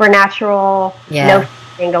the supernatural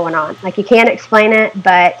thing going on. You can't explain it,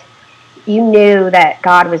 but you knew that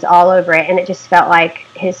God was all over it, and it just felt like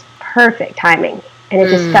his perfect timing. And it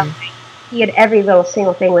just felt like he had every little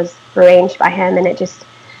single thing was arranged by him, and it just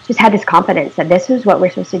had this confidence that this is what we're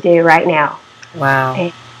supposed to do right now. Wow.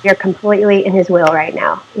 And you're completely in his will right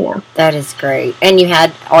now, That is great. And you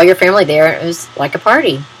had all your family there, and it was like a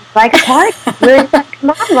party. Like a party. We were just like, come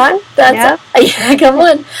on, Lon. Come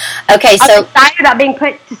on. Okay, so I was excited about being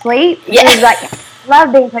put to sleep. Yeah. It was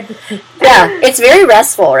love being put to sleep. Yeah, it's very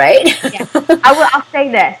restful, right? Yeah. I'll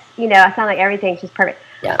say this. I sound like everything's just perfect.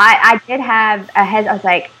 Yeah. I did have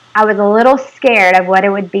I was a little scared of what it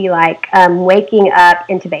would be like waking up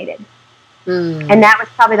intubated. And that was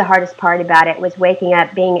probably the hardest part about it, was waking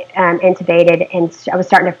up, being intubated, and I was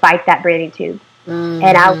starting to fight that breathing tube. And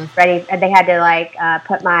I was ready. They had to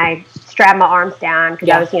put my strap my arms down because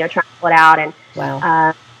I was, trying to pull it out. And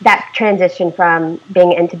that transition from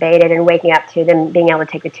being intubated and waking up to them being able to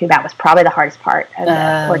take the tube out was probably the hardest part.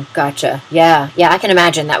 Gotcha. Yeah. I can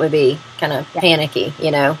imagine that would be kind of panicky,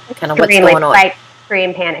 kind of what's going on. Like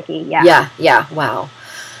extreme panicky. Yeah. Yeah. Wow.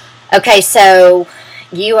 Okay, so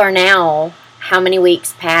you are now how many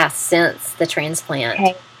weeks past since the transplant?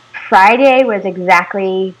 Okay. Friday was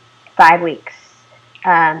exactly 5 weeks.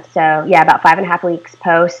 About 5.5 weeks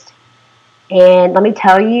post. And let me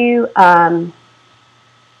tell you,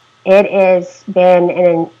 it has been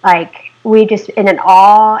in an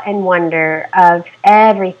awe and wonder of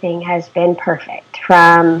everything has been perfect,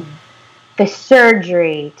 from the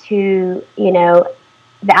surgery to,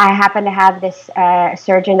 I happen to have this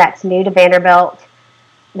surgeon that's new to Vanderbilt,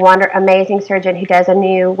 amazing surgeon who does a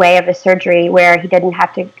new way of the surgery where he didn't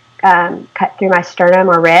have to cut through my sternum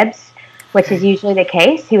or ribs, which is usually the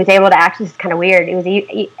case. He was able to actually, it's kind of weird, he was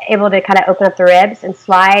able to kind of open up the ribs and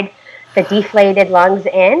slide the deflated lungs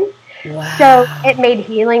in. Wow. So it made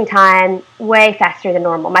healing time way faster than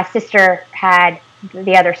normal. My sister had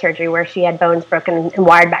the other surgery where she had bones broken and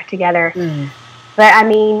wired back together. But I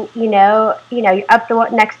mean, you're up the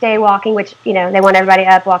next day walking, which, they want everybody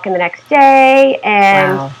up walking the next day.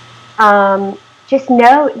 And just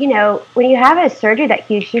know, when you have a surgery that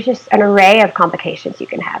huge, there's just an array of complications you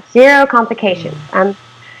can have. 0 complications.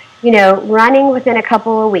 Running within a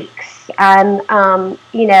couple of weeks.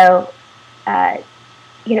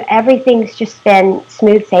 Everything's just been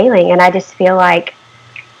smooth sailing. And I just feel like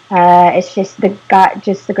it's just the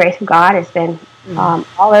grace of God has been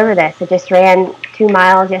all over this. I just ran 2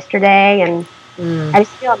 miles yesterday, and I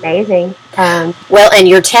just feel amazing. Well, and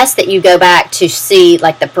your test that you go back to see,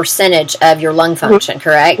 like, the percentage of your lung function,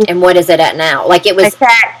 correct? And what is it at now? Like, it was...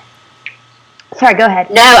 Sorry, go ahead.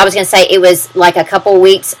 No, I was going to say it was like a couple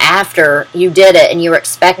weeks after you did it, and you were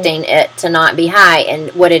expecting it to not be high,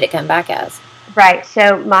 and what did it come back as? Right.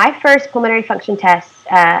 So my first pulmonary function test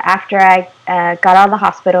after I got out of the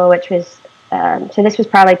hospital, which was, so this was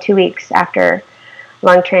probably 2 weeks after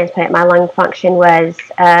lung transplant, my lung function was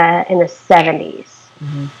in the 70s.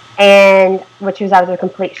 And I was a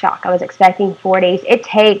complete shock. I was expecting 40s. It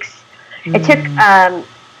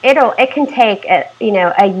can take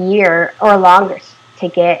a year or longer to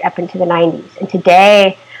get up into the 90s. And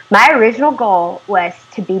today, my original goal was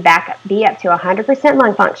to be up to 100%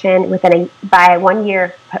 lung function by 1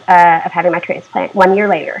 year of having my transplant. 1 year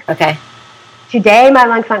later. Okay. Today, my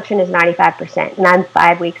lung function is 95%, and I'm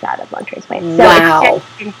 5 weeks out of lung transplant. So it's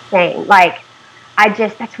just insane. Like,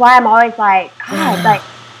 that's why I'm always like, God, like,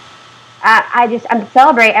 I'm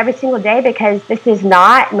celebrate every single day because this is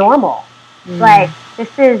not normal. Like,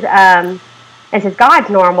 this is God's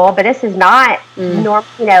normal, but this is not normal.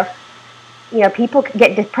 People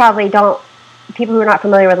people who are not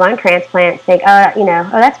familiar with lung transplants think,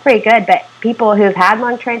 that's pretty good. But people who've had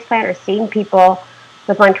lung transplant or seen people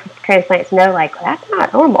with lung transplants know, like, that's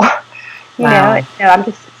not normal. So I'm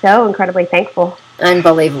just so incredibly thankful.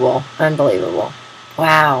 Unbelievable.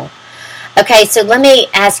 Wow. Okay, so let me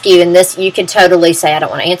ask you, and this you can totally say I don't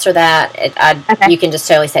want to answer that. Okay. You can just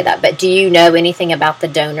totally say that. But do you know anything about the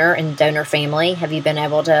donor and donor family? Have you been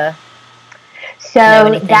able to?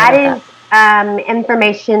 So that is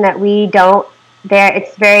information that we don't.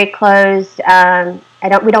 It's very closed.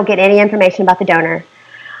 We don't get any information about the donor.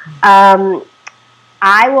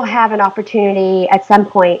 I will have an opportunity at some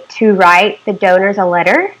point to write the donors a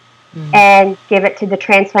letter and give it to the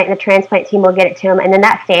transplant, and the transplant team will get it to them, and then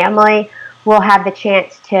that family will have the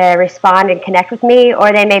chance to respond and connect with me,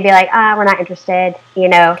 or they may be like, we're not interested,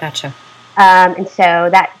 Gotcha. And so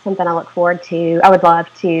that's something I look forward to. I would love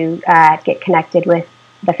to get connected with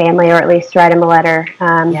the family, or at least write them a letter.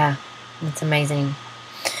 Yeah, that's amazing.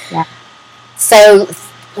 Yeah. So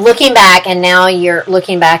looking back, and now you're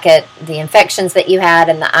looking back at the infections that you had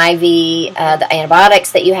and the IV, the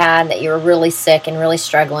antibiotics that you had, and that you were really sick and really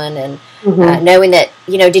struggling, and knowing that,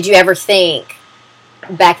 did you ever think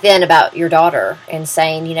back then about your daughter and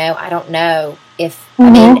saying, I don't know if,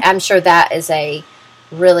 I'm sure that is a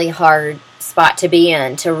really hard spot to be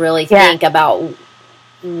in, to really think about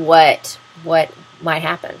what might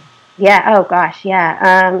happen. Yeah. Oh gosh.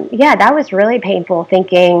 Yeah. That was really painful,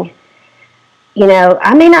 thinking,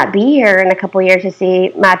 I may not be here in a couple of years to see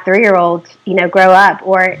my 3-year-old, grow up,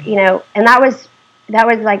 or, and that was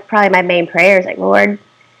like probably my main prayer is like, Lord,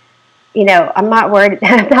 I'm not worried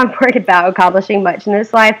about accomplishing much in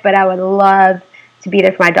this life, but I would love to be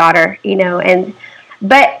there for my daughter,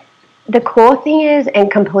 but the cool thing is,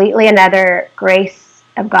 and completely another grace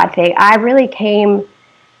of God thing, I really came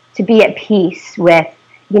to be at peace with,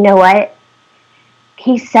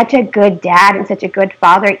 he's such a good dad and such a good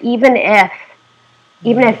father. Even if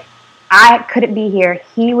I couldn't be here,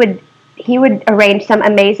 he would arrange some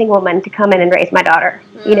amazing woman to come in and raise my daughter,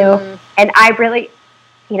 you know. And I really,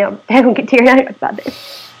 you know, I don't get teary-eyed about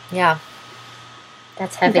this. Yeah,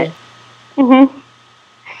 that's heavy. Mm-hmm.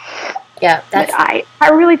 Yeah, that's. But I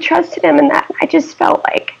really trusted him in that. I just felt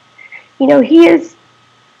like, you know, he's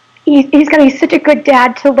gonna be such a good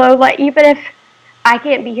dad to Lola. Even if I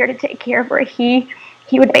can't be here to take care of her, he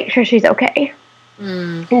would make sure she's okay.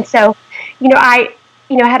 And so, you know, I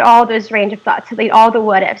had all those range of thoughts, all the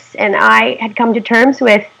what ifs, and I had come to terms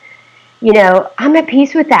with, you know, I'm at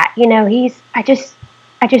peace with that. You know, I just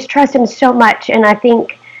trust him so much, and I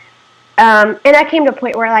think, and I came to a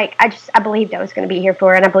point where, like, I believed I was going to be here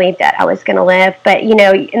for her, and I believed that I was going to live. But, you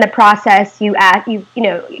know, in the process,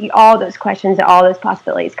 all those questions and all those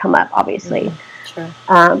possibilities come up, obviously. Sure.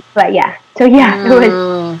 But yeah, so yeah, it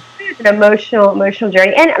was an emotional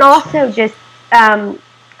journey, and also just,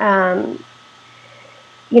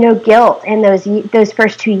 you know, guilt in those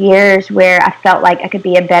first 2 years where I felt like I could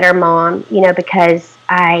be a better mom, you know, because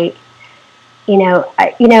I was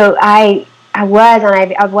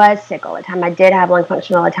sick all the time. I did have lung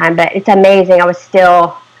function all the time, but it's amazing. I was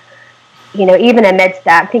still, you know, even amidst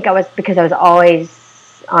that, I think because I was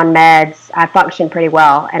always on meds, I functioned pretty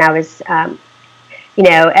well. And I was, you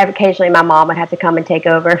know, occasionally my mom would have to come and take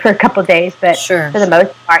over for a couple of days, but for the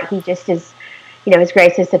most part, he just is, you know, his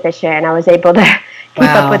grace is sufficient, and I was able to keep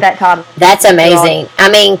up with that toddler. That's amazing. I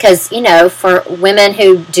mean, because, you know, for women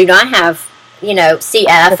who do not have, you know,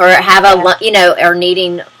 CF or have you know, are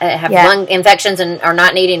needing, have lung infections and are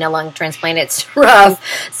not needing a lung transplant, it's rough.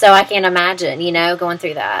 So I can't imagine, you know, going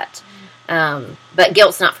through that. But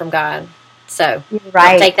guilt's not from God. So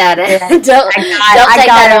don't take that. Don't take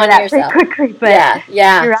that on yourself. Quickly, but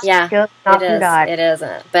yeah. Guilt's not from God. It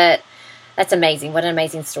isn't. But that's amazing. What an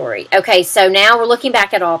amazing story. Okay, so now we're looking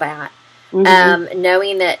back at all that,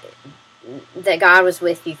 knowing that God was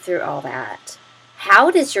with you through all that.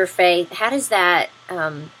 How does that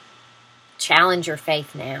challenge your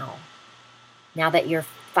faith now? Now that you're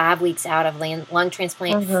 5 weeks out of lung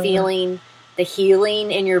transplant, feeling the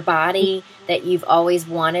healing in your body that you've always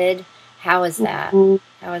wanted, how is that?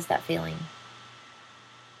 How is that feeling?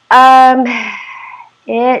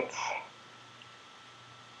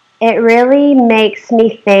 It really makes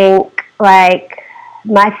me think, like,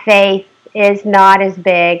 my faith is not as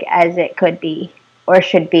big as it could be or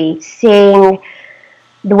should be. Seeing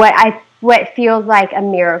what feels like a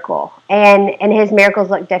miracle, and his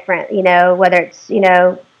miracles look different, you know, whether it's, you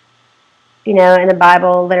know, in the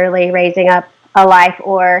Bible, literally raising up a life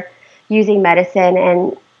or using medicine.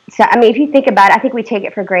 And so, I mean, if you think about it, I think we take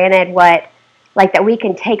it for granted that we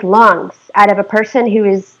can take lungs out of a person who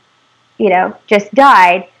is, you know, just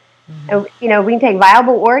died. You know, we can take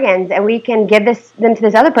viable organs and we can give them to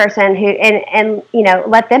this other person who, and you know,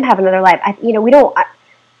 let them have another life. You know, we don't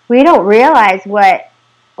realize what,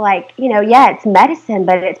 like, you know, it's medicine,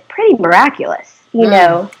 but it's pretty miraculous, you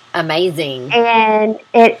know. Amazing. And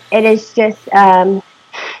it is just,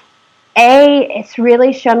 it's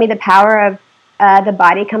really shown me the power of the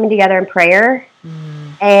body coming together in prayer,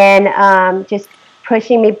 and just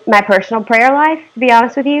pushing my personal prayer life, to be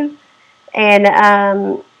honest with you.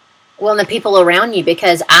 And, well, and the people around you,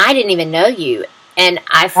 because I didn't even know you, and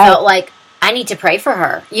I felt like I need to pray for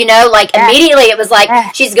her. You know, like immediately it was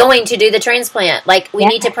like, she's going to do the transplant. Like, we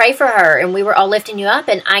need to pray for her. And we were all lifting you up.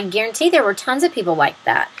 And I guarantee there were tons of people like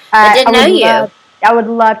that didn't know you. I would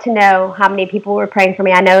love to know how many people were praying for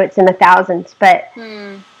me. I know it's in the thousands, but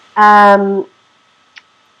I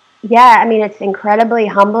mean, it's incredibly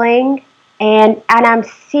humbling. And I'm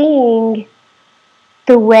seeing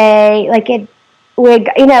the way, like, you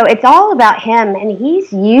know, it's all about him, and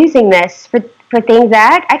he's using this for things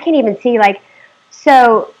that I can't even see. Like,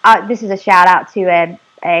 so this is a shout out to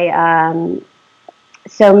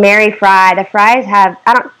so Mary Fry. The Frys have,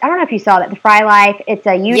 I don't know if you saw that, the Fry Life. It's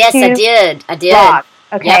a YouTube. Yes, I did. Blog,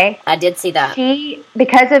 okay, yep, I did see that. She,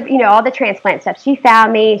 because of, you know, all the transplant stuff, she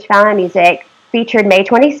found me. She found my music. Featured May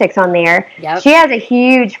 26 on there. Yep. She has a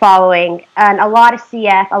huge following, and a lot of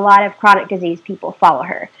CF, a lot of chronic disease people follow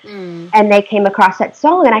her. And they came across that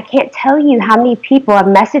song, and I can't tell you how many people have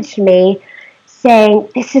messaged me saying,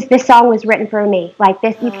 this song was written for me. Like,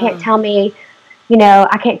 this, you can't tell me, you know,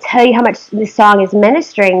 I can't tell you how much this song is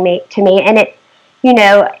ministering to me. And it, you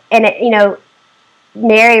know,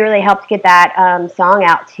 Mary really helped get that song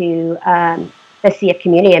out to the CF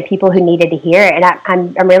community and people who needed to hear it. And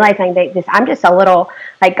I'm realizing that I'm just a little,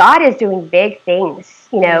 like, God is doing big things,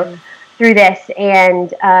 you know, through this,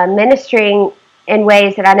 and ministering in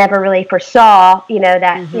ways that I never really foresaw,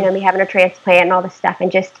 that, me having a transplant and all this stuff,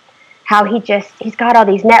 and just how he's got all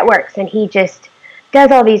these networks, and he just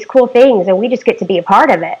does all these cool things, and we just get to be a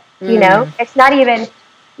part of it. It's not even,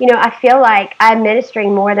 I feel like I'm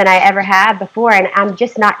ministering more than I ever have before, and I'm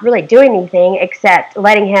just not really doing anything except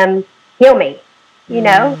letting him heal me,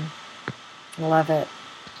 Love it.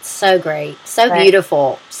 So great. So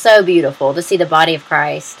beautiful. So beautiful to see the body of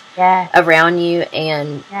Christ around you,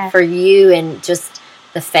 and for you, and just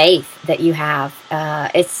the faith that you have.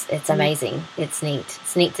 It's amazing. It's neat.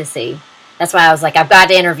 It's neat to see. That's why I was like, I've got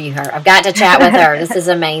to interview her. I've got to chat with her. This is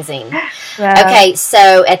amazing. Okay,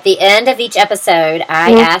 so at the end of each episode,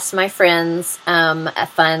 I ask my friends a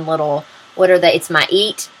fun little, it's my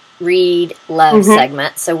eat, read, love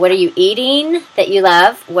segment. So what are you eating that you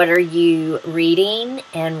love? What are you reading?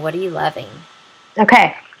 And what are you loving?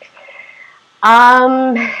 Okay.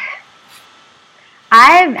 I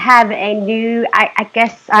have a new, I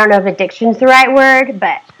guess, I don't know if addiction's the right word,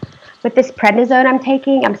 but with this prednisone I'm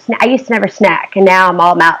taking, I used to never snack, and now I'm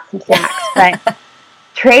all about some snacks. But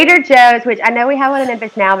Trader Joe's, which I know we have one in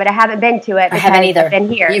Memphis now, but I haven't been to it. I haven't either. I've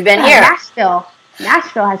been here. You've been here. Nashville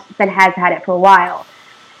has had it for a while.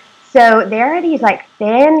 So there are these like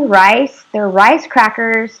thin rice. They're rice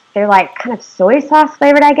crackers. They're like kind of soy sauce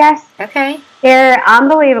flavored, I guess. Okay. They're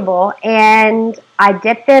unbelievable, and I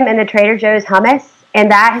dip them in the Trader Joe's hummus, and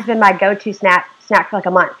that has been my go-to snack for like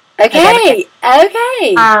a month. Okay.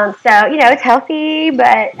 Okay. So it's healthy,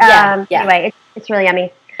 but anyway, it's really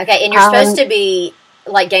yummy. Okay, and you're supposed to be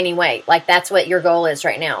like gaining weight. Like that's what your goal is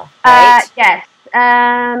right now, right? Yes.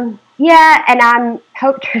 Yeah, and I'm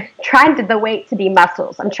trying the weight to be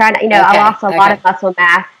muscles. I'm trying to, I lost a lot of muscle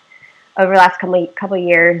mass over the last couple of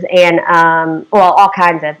years, and all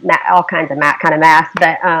kinds of kind of mass,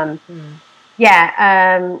 but I've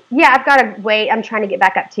got to wait. I'm trying to get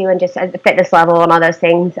back up to, and just at the fitness level and all those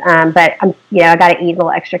things. But I'm, I got to eat a little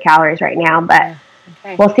extra calories right now, but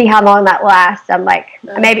we'll see how long that lasts. I'm like,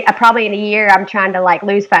 probably in a year, I'm trying to like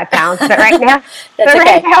lose 5 pounds, but right now,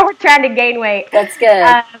 right now we're trying to gain weight. That's good.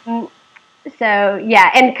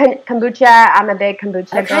 And kombucha, I'm a big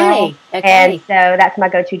kombucha girl. Okay. And so that's my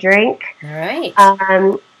go-to drink. All right.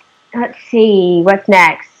 Let's see, what's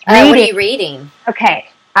next? What are you reading? Okay.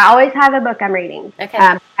 I always have a book I'm reading.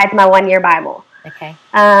 Okay. It's my 1-year Bible. Okay.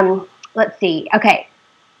 Let's see. Okay.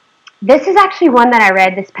 This is actually one that I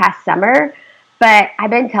read this past summer, but I've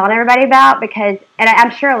been telling everybody about because, and I'm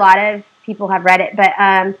sure a lot of people have read it, but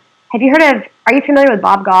have you are you familiar with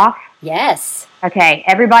Bob Goff? Yes. Okay.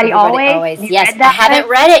 Everybody Always. Yes. I haven't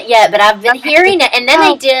read it yet, but I've been hearing it. And then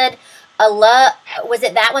they did was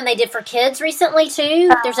it that one they did for kids recently too?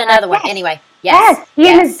 There's another one. Anyway. Yes. He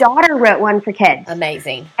and his daughter wrote one for kids.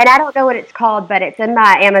 Amazing. And I don't know what it's called, but it's in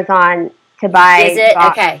my Amazon to buy. Is it?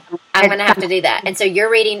 Okay. I'm going to have to do that. And so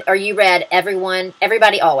you're reading, or you read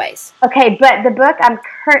Everybody Always. Okay, but the book can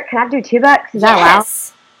I do 2 books? Is that allowed?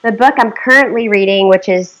 The book I'm currently reading, which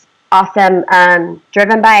is awesome,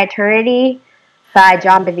 Driven by Eternity by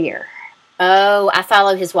John Bevere. Oh, I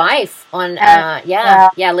follow his wife on,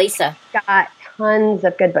 Lisa. Got tons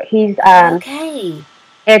of good books. He's, okay.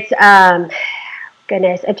 It's,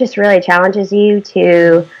 goodness, it just really challenges you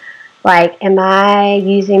to, like, am I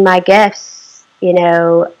using my gifts, he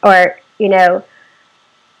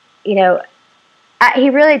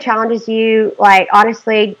really challenges you, like,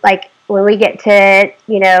 honestly, like, when we get to,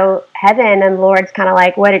 heaven, and the Lord's kind of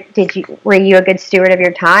like, were you a good steward of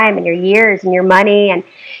your time and your years and your money? And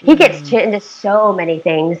he gets into so many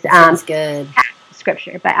things. Sounds good.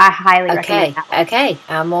 Scripture, but I highly recommend that one. Okay,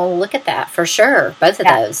 I'm going to look at that for sure. Both of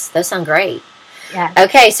those. Those sound great. Yeah.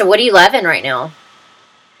 Okay, so what are you loving right now?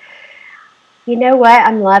 You know what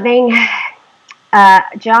I'm loving?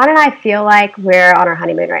 John and I feel like we're on our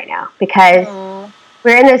honeymoon right now because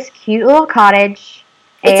we're in this cute little cottage.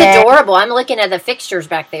 It's adorable. I'm looking at the fixtures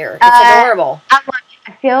back there. It's adorable. I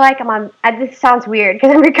feel like I'm on. This sounds weird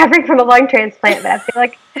because I'm recovering from a lung transplant, but I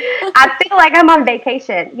feel like I'm on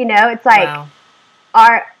vacation. It's like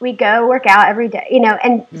we go work out every day.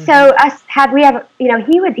 And so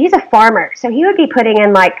he's a farmer, so he would be putting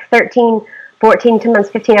in like 13, 14,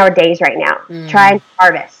 15-hour days right now trying to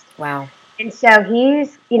harvest. Wow. And so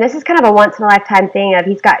he's, this is kind of a once in a lifetime thing of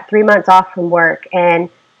he's got 3 months off from work, and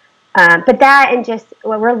but that, and just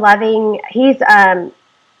what we're loving, he's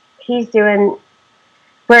doing.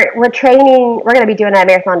 We're training. We're going to be doing a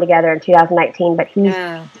marathon together in 2019, but he's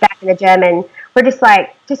back in the gym, and we're just being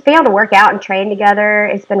able to work out and train together.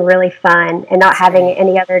 It's been really fun, and not having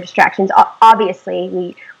any other distractions. Obviously,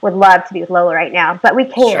 we would love to be with Lola right now, but we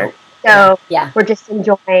can't. Sure. So we're just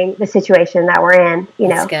enjoying the situation that we're in.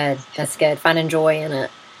 That's good. That's good. Finding joy in it.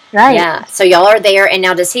 Right. Yeah. So y'all are there, and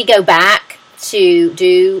now does he go back to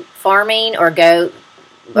do farming or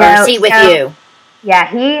is he with you?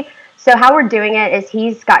 Yeah, so how we're doing it is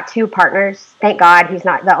he's got 2 partners. Thank God he's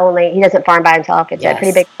not he doesn't farm by himself. It's a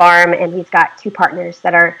pretty big farm, and he's got 2 partners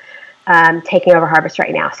that are taking over harvest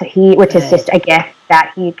right now. So which is just a gift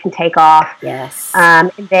that he can take off. Yes.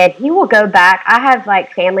 And then he will go back. I have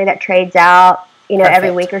like family that trades out,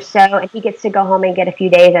 every week or so, and he gets to go home and get a few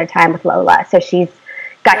days at a time with Lola. So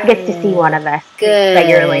gets to see one of us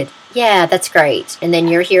regularly. Yeah, that's great. And then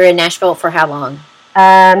you're here in Nashville for how long?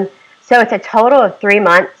 So it's a total of 3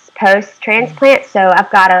 months post-transplant. So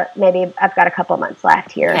I've got a couple months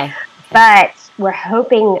left here. Okay. But we're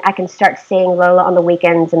hoping I can start seeing Lola on the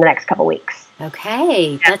weekends in the next couple weeks.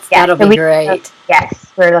 Okay. That'll be great.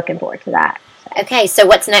 Yes, we're looking forward to that. So. Okay, so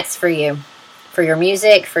what's next for you? For your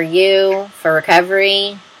music, for you, for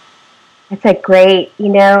recovery? It's a great,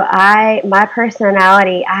 my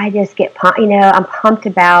personality, I just get pumped, I'm pumped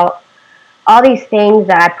about all these things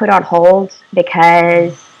that I put on hold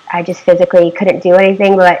because I just physically couldn't do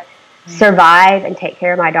anything but survive and take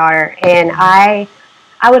care of my daughter. And I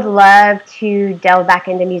would love to delve back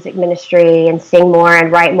into music ministry and sing more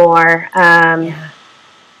and write more. We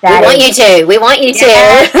want you to. We're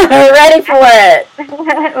ready for it.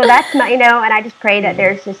 Well, that's not, and I just pray that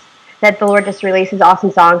that the Lord just releases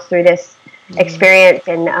awesome songs through this experience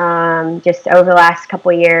and just over the last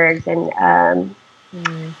couple of years. And I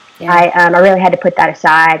really had to put that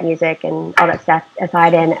aside, music and all that stuff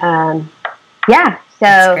aside. And so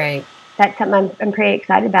that's great. That's something I'm pretty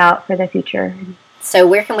excited about for the future. So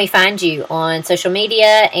where can we find you on social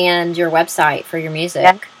media and your website for your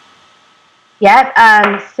music? Yep.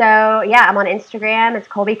 I'm on Instagram. It's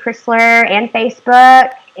Colby Chrysler, and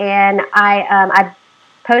Facebook. And I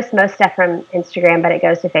post most stuff from Instagram, but it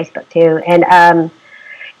goes to Facebook too. And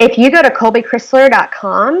if you go to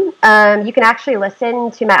colbychrysler.com, you can actually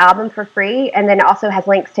listen to my album for free, and then it also has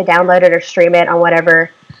links to download it or stream it on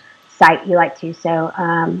whatever site you like to. So,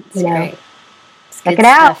 great. Check it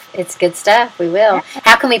out. It's good stuff. We will. Yeah.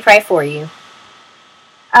 How can we pray for you?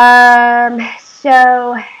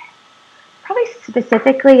 So probably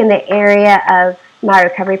specifically in the area of my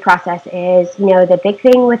recovery process is, the big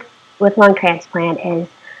thing with lung transplant is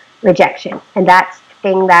rejection. And that's the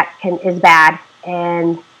thing that is bad.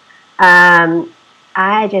 And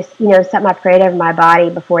I just, something I prayed over my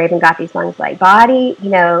body before I even got these lungs, like, body,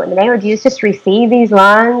 in the name of Jesus, just receive these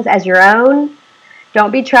lungs as your own.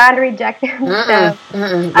 Don't be trying to reject them. Right.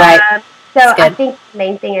 I think the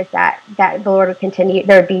main thing is that the Lord would continue.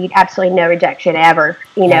 There would be absolutely no rejection ever,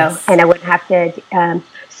 and I wouldn't have to.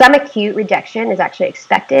 Some acute rejection is actually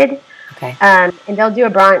expected. Okay. And they'll do a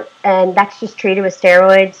bronch, and that's just treated with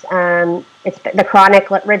steroids. It's the chronic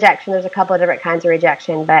rejection. There's a couple of different kinds of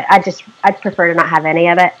rejection, but I'd prefer to not have any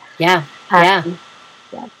of it. Yeah. Yeah.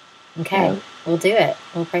 Okay. We'll do it.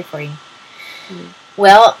 We'll pray for you. Mm-hmm.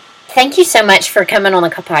 Well, thank you so much for coming on the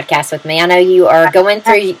podcast with me. I know you are going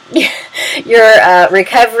through your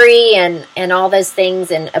recovery and all those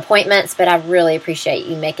things and appointments, but I really appreciate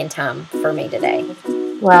you making time for me today.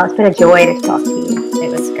 Well, it's been a joy to talk to you.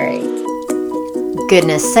 It was great.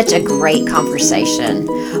 Goodness, such a great conversation.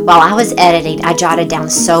 While I was editing, I jotted down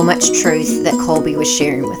so much truth that Colby was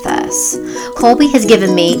sharing with us. Colby has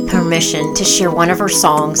given me permission to share one of her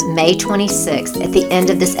songs, May 26th, at the end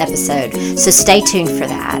of this episode, so stay tuned for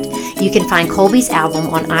that. You can find Colby's album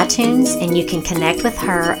on iTunes, and you can connect with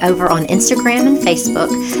her over on Instagram and Facebook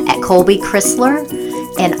at Colby Chrysler,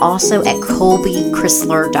 and also at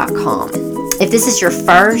colbychrysler.com. If this is your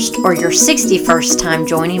first or your 61st time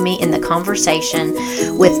joining me in the conversation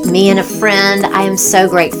with me and a friend, I am so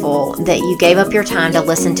grateful that you gave up your time to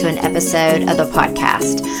listen to an episode of the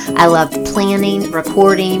podcast. I love planning,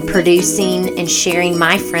 recording, producing, and sharing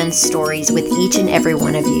my friends' stories with each and every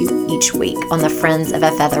one of you each week on the Friends of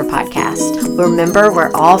a Feather podcast. Remember,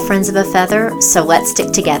 we're all friends of a feather, so let's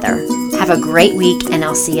stick together. Have a great week, and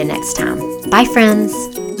I'll see you next time. Bye, friends.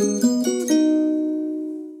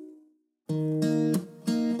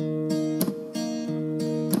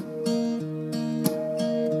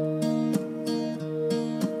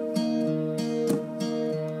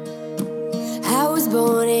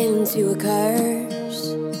 Born into a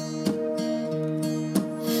curse.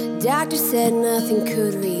 Doctor said nothing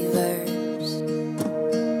could reverse.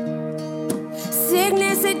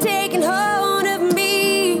 Sickness had taken hold of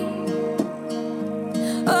me,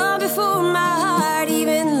 oh, before my heart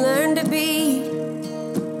even learned to beat.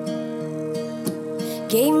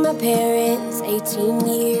 Gave my parents 18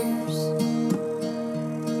 years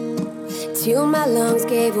till my lungs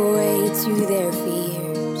gave way to their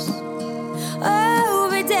fears. Oh,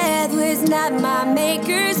 but death will is not my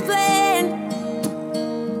maker's plan.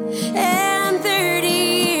 And 30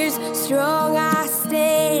 years strong I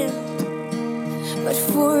stand, but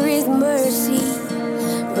for his mercy,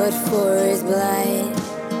 but for his blood,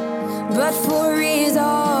 but for his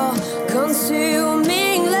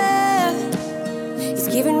all-consuming love. He's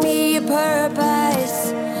given me a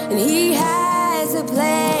purpose, and he has a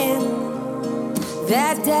plan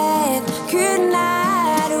that death could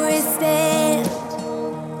not withstand.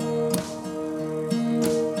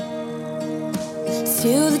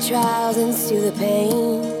 To the trials and to the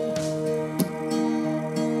pain,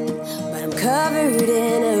 but I'm covered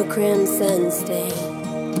in a crimson stain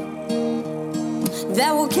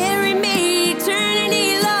that will carry me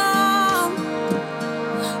eternity long,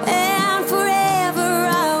 and forever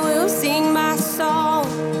I will sing my song.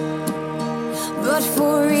 But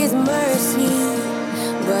for his mercy,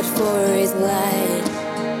 but for his light,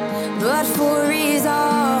 but for his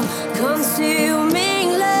all-consuming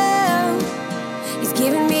love, he's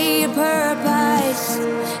given me a purpose,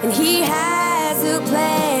 and he has a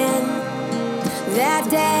plan that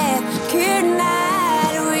death could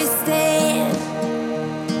not withstand.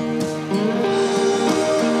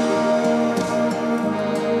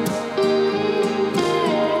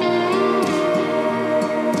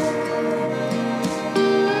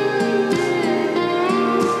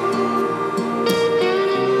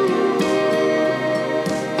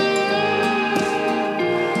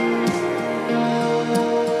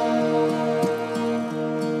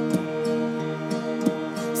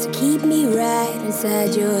 Keep me right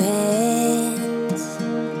inside your hands,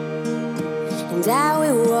 and I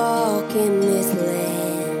will walk in this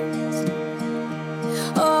land.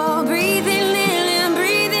 Oh, breathing in and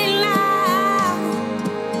breathing out.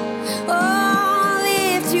 Oh,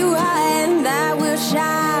 lift you high and I will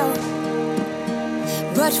shout.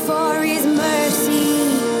 But for his mercy,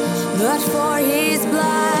 but for his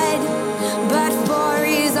blood, but for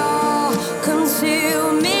his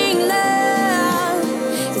all-consuming love,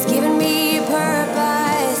 given me a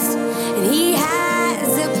purpose, and he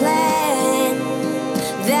has a plan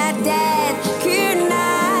that death could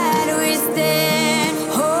not withstand.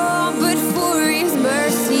 Oh, but for his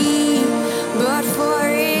mercy, but for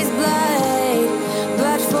his blood,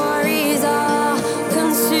 but for his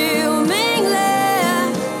all-consuming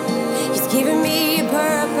love, he's given me a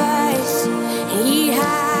purpose, and he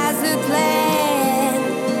has a plan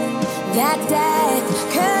that death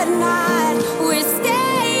could not